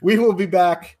 we will be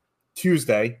back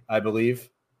Tuesday, I believe.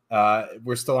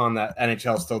 We're still on that.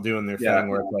 NHL still doing their thing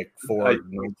where it's like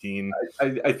 4-19.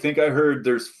 I think I heard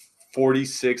there's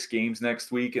 46 games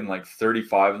next week, and like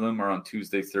 35 of them are on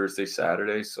Tuesday, Thursday,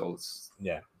 Saturday. So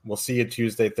we'll see you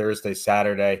Tuesday, Thursday,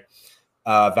 Saturday.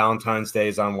 Valentine's Day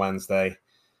is on Wednesday.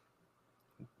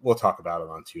 We'll talk about it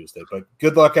on Tuesday. But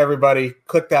good luck, everybody.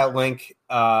 Click that link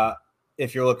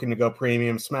if you're looking to go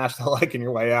premium. Smash the like on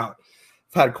your way out.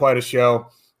 I've had quite a show.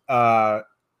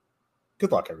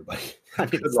 Good luck, everybody.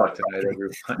 Good luck tonight,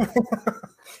 everyone.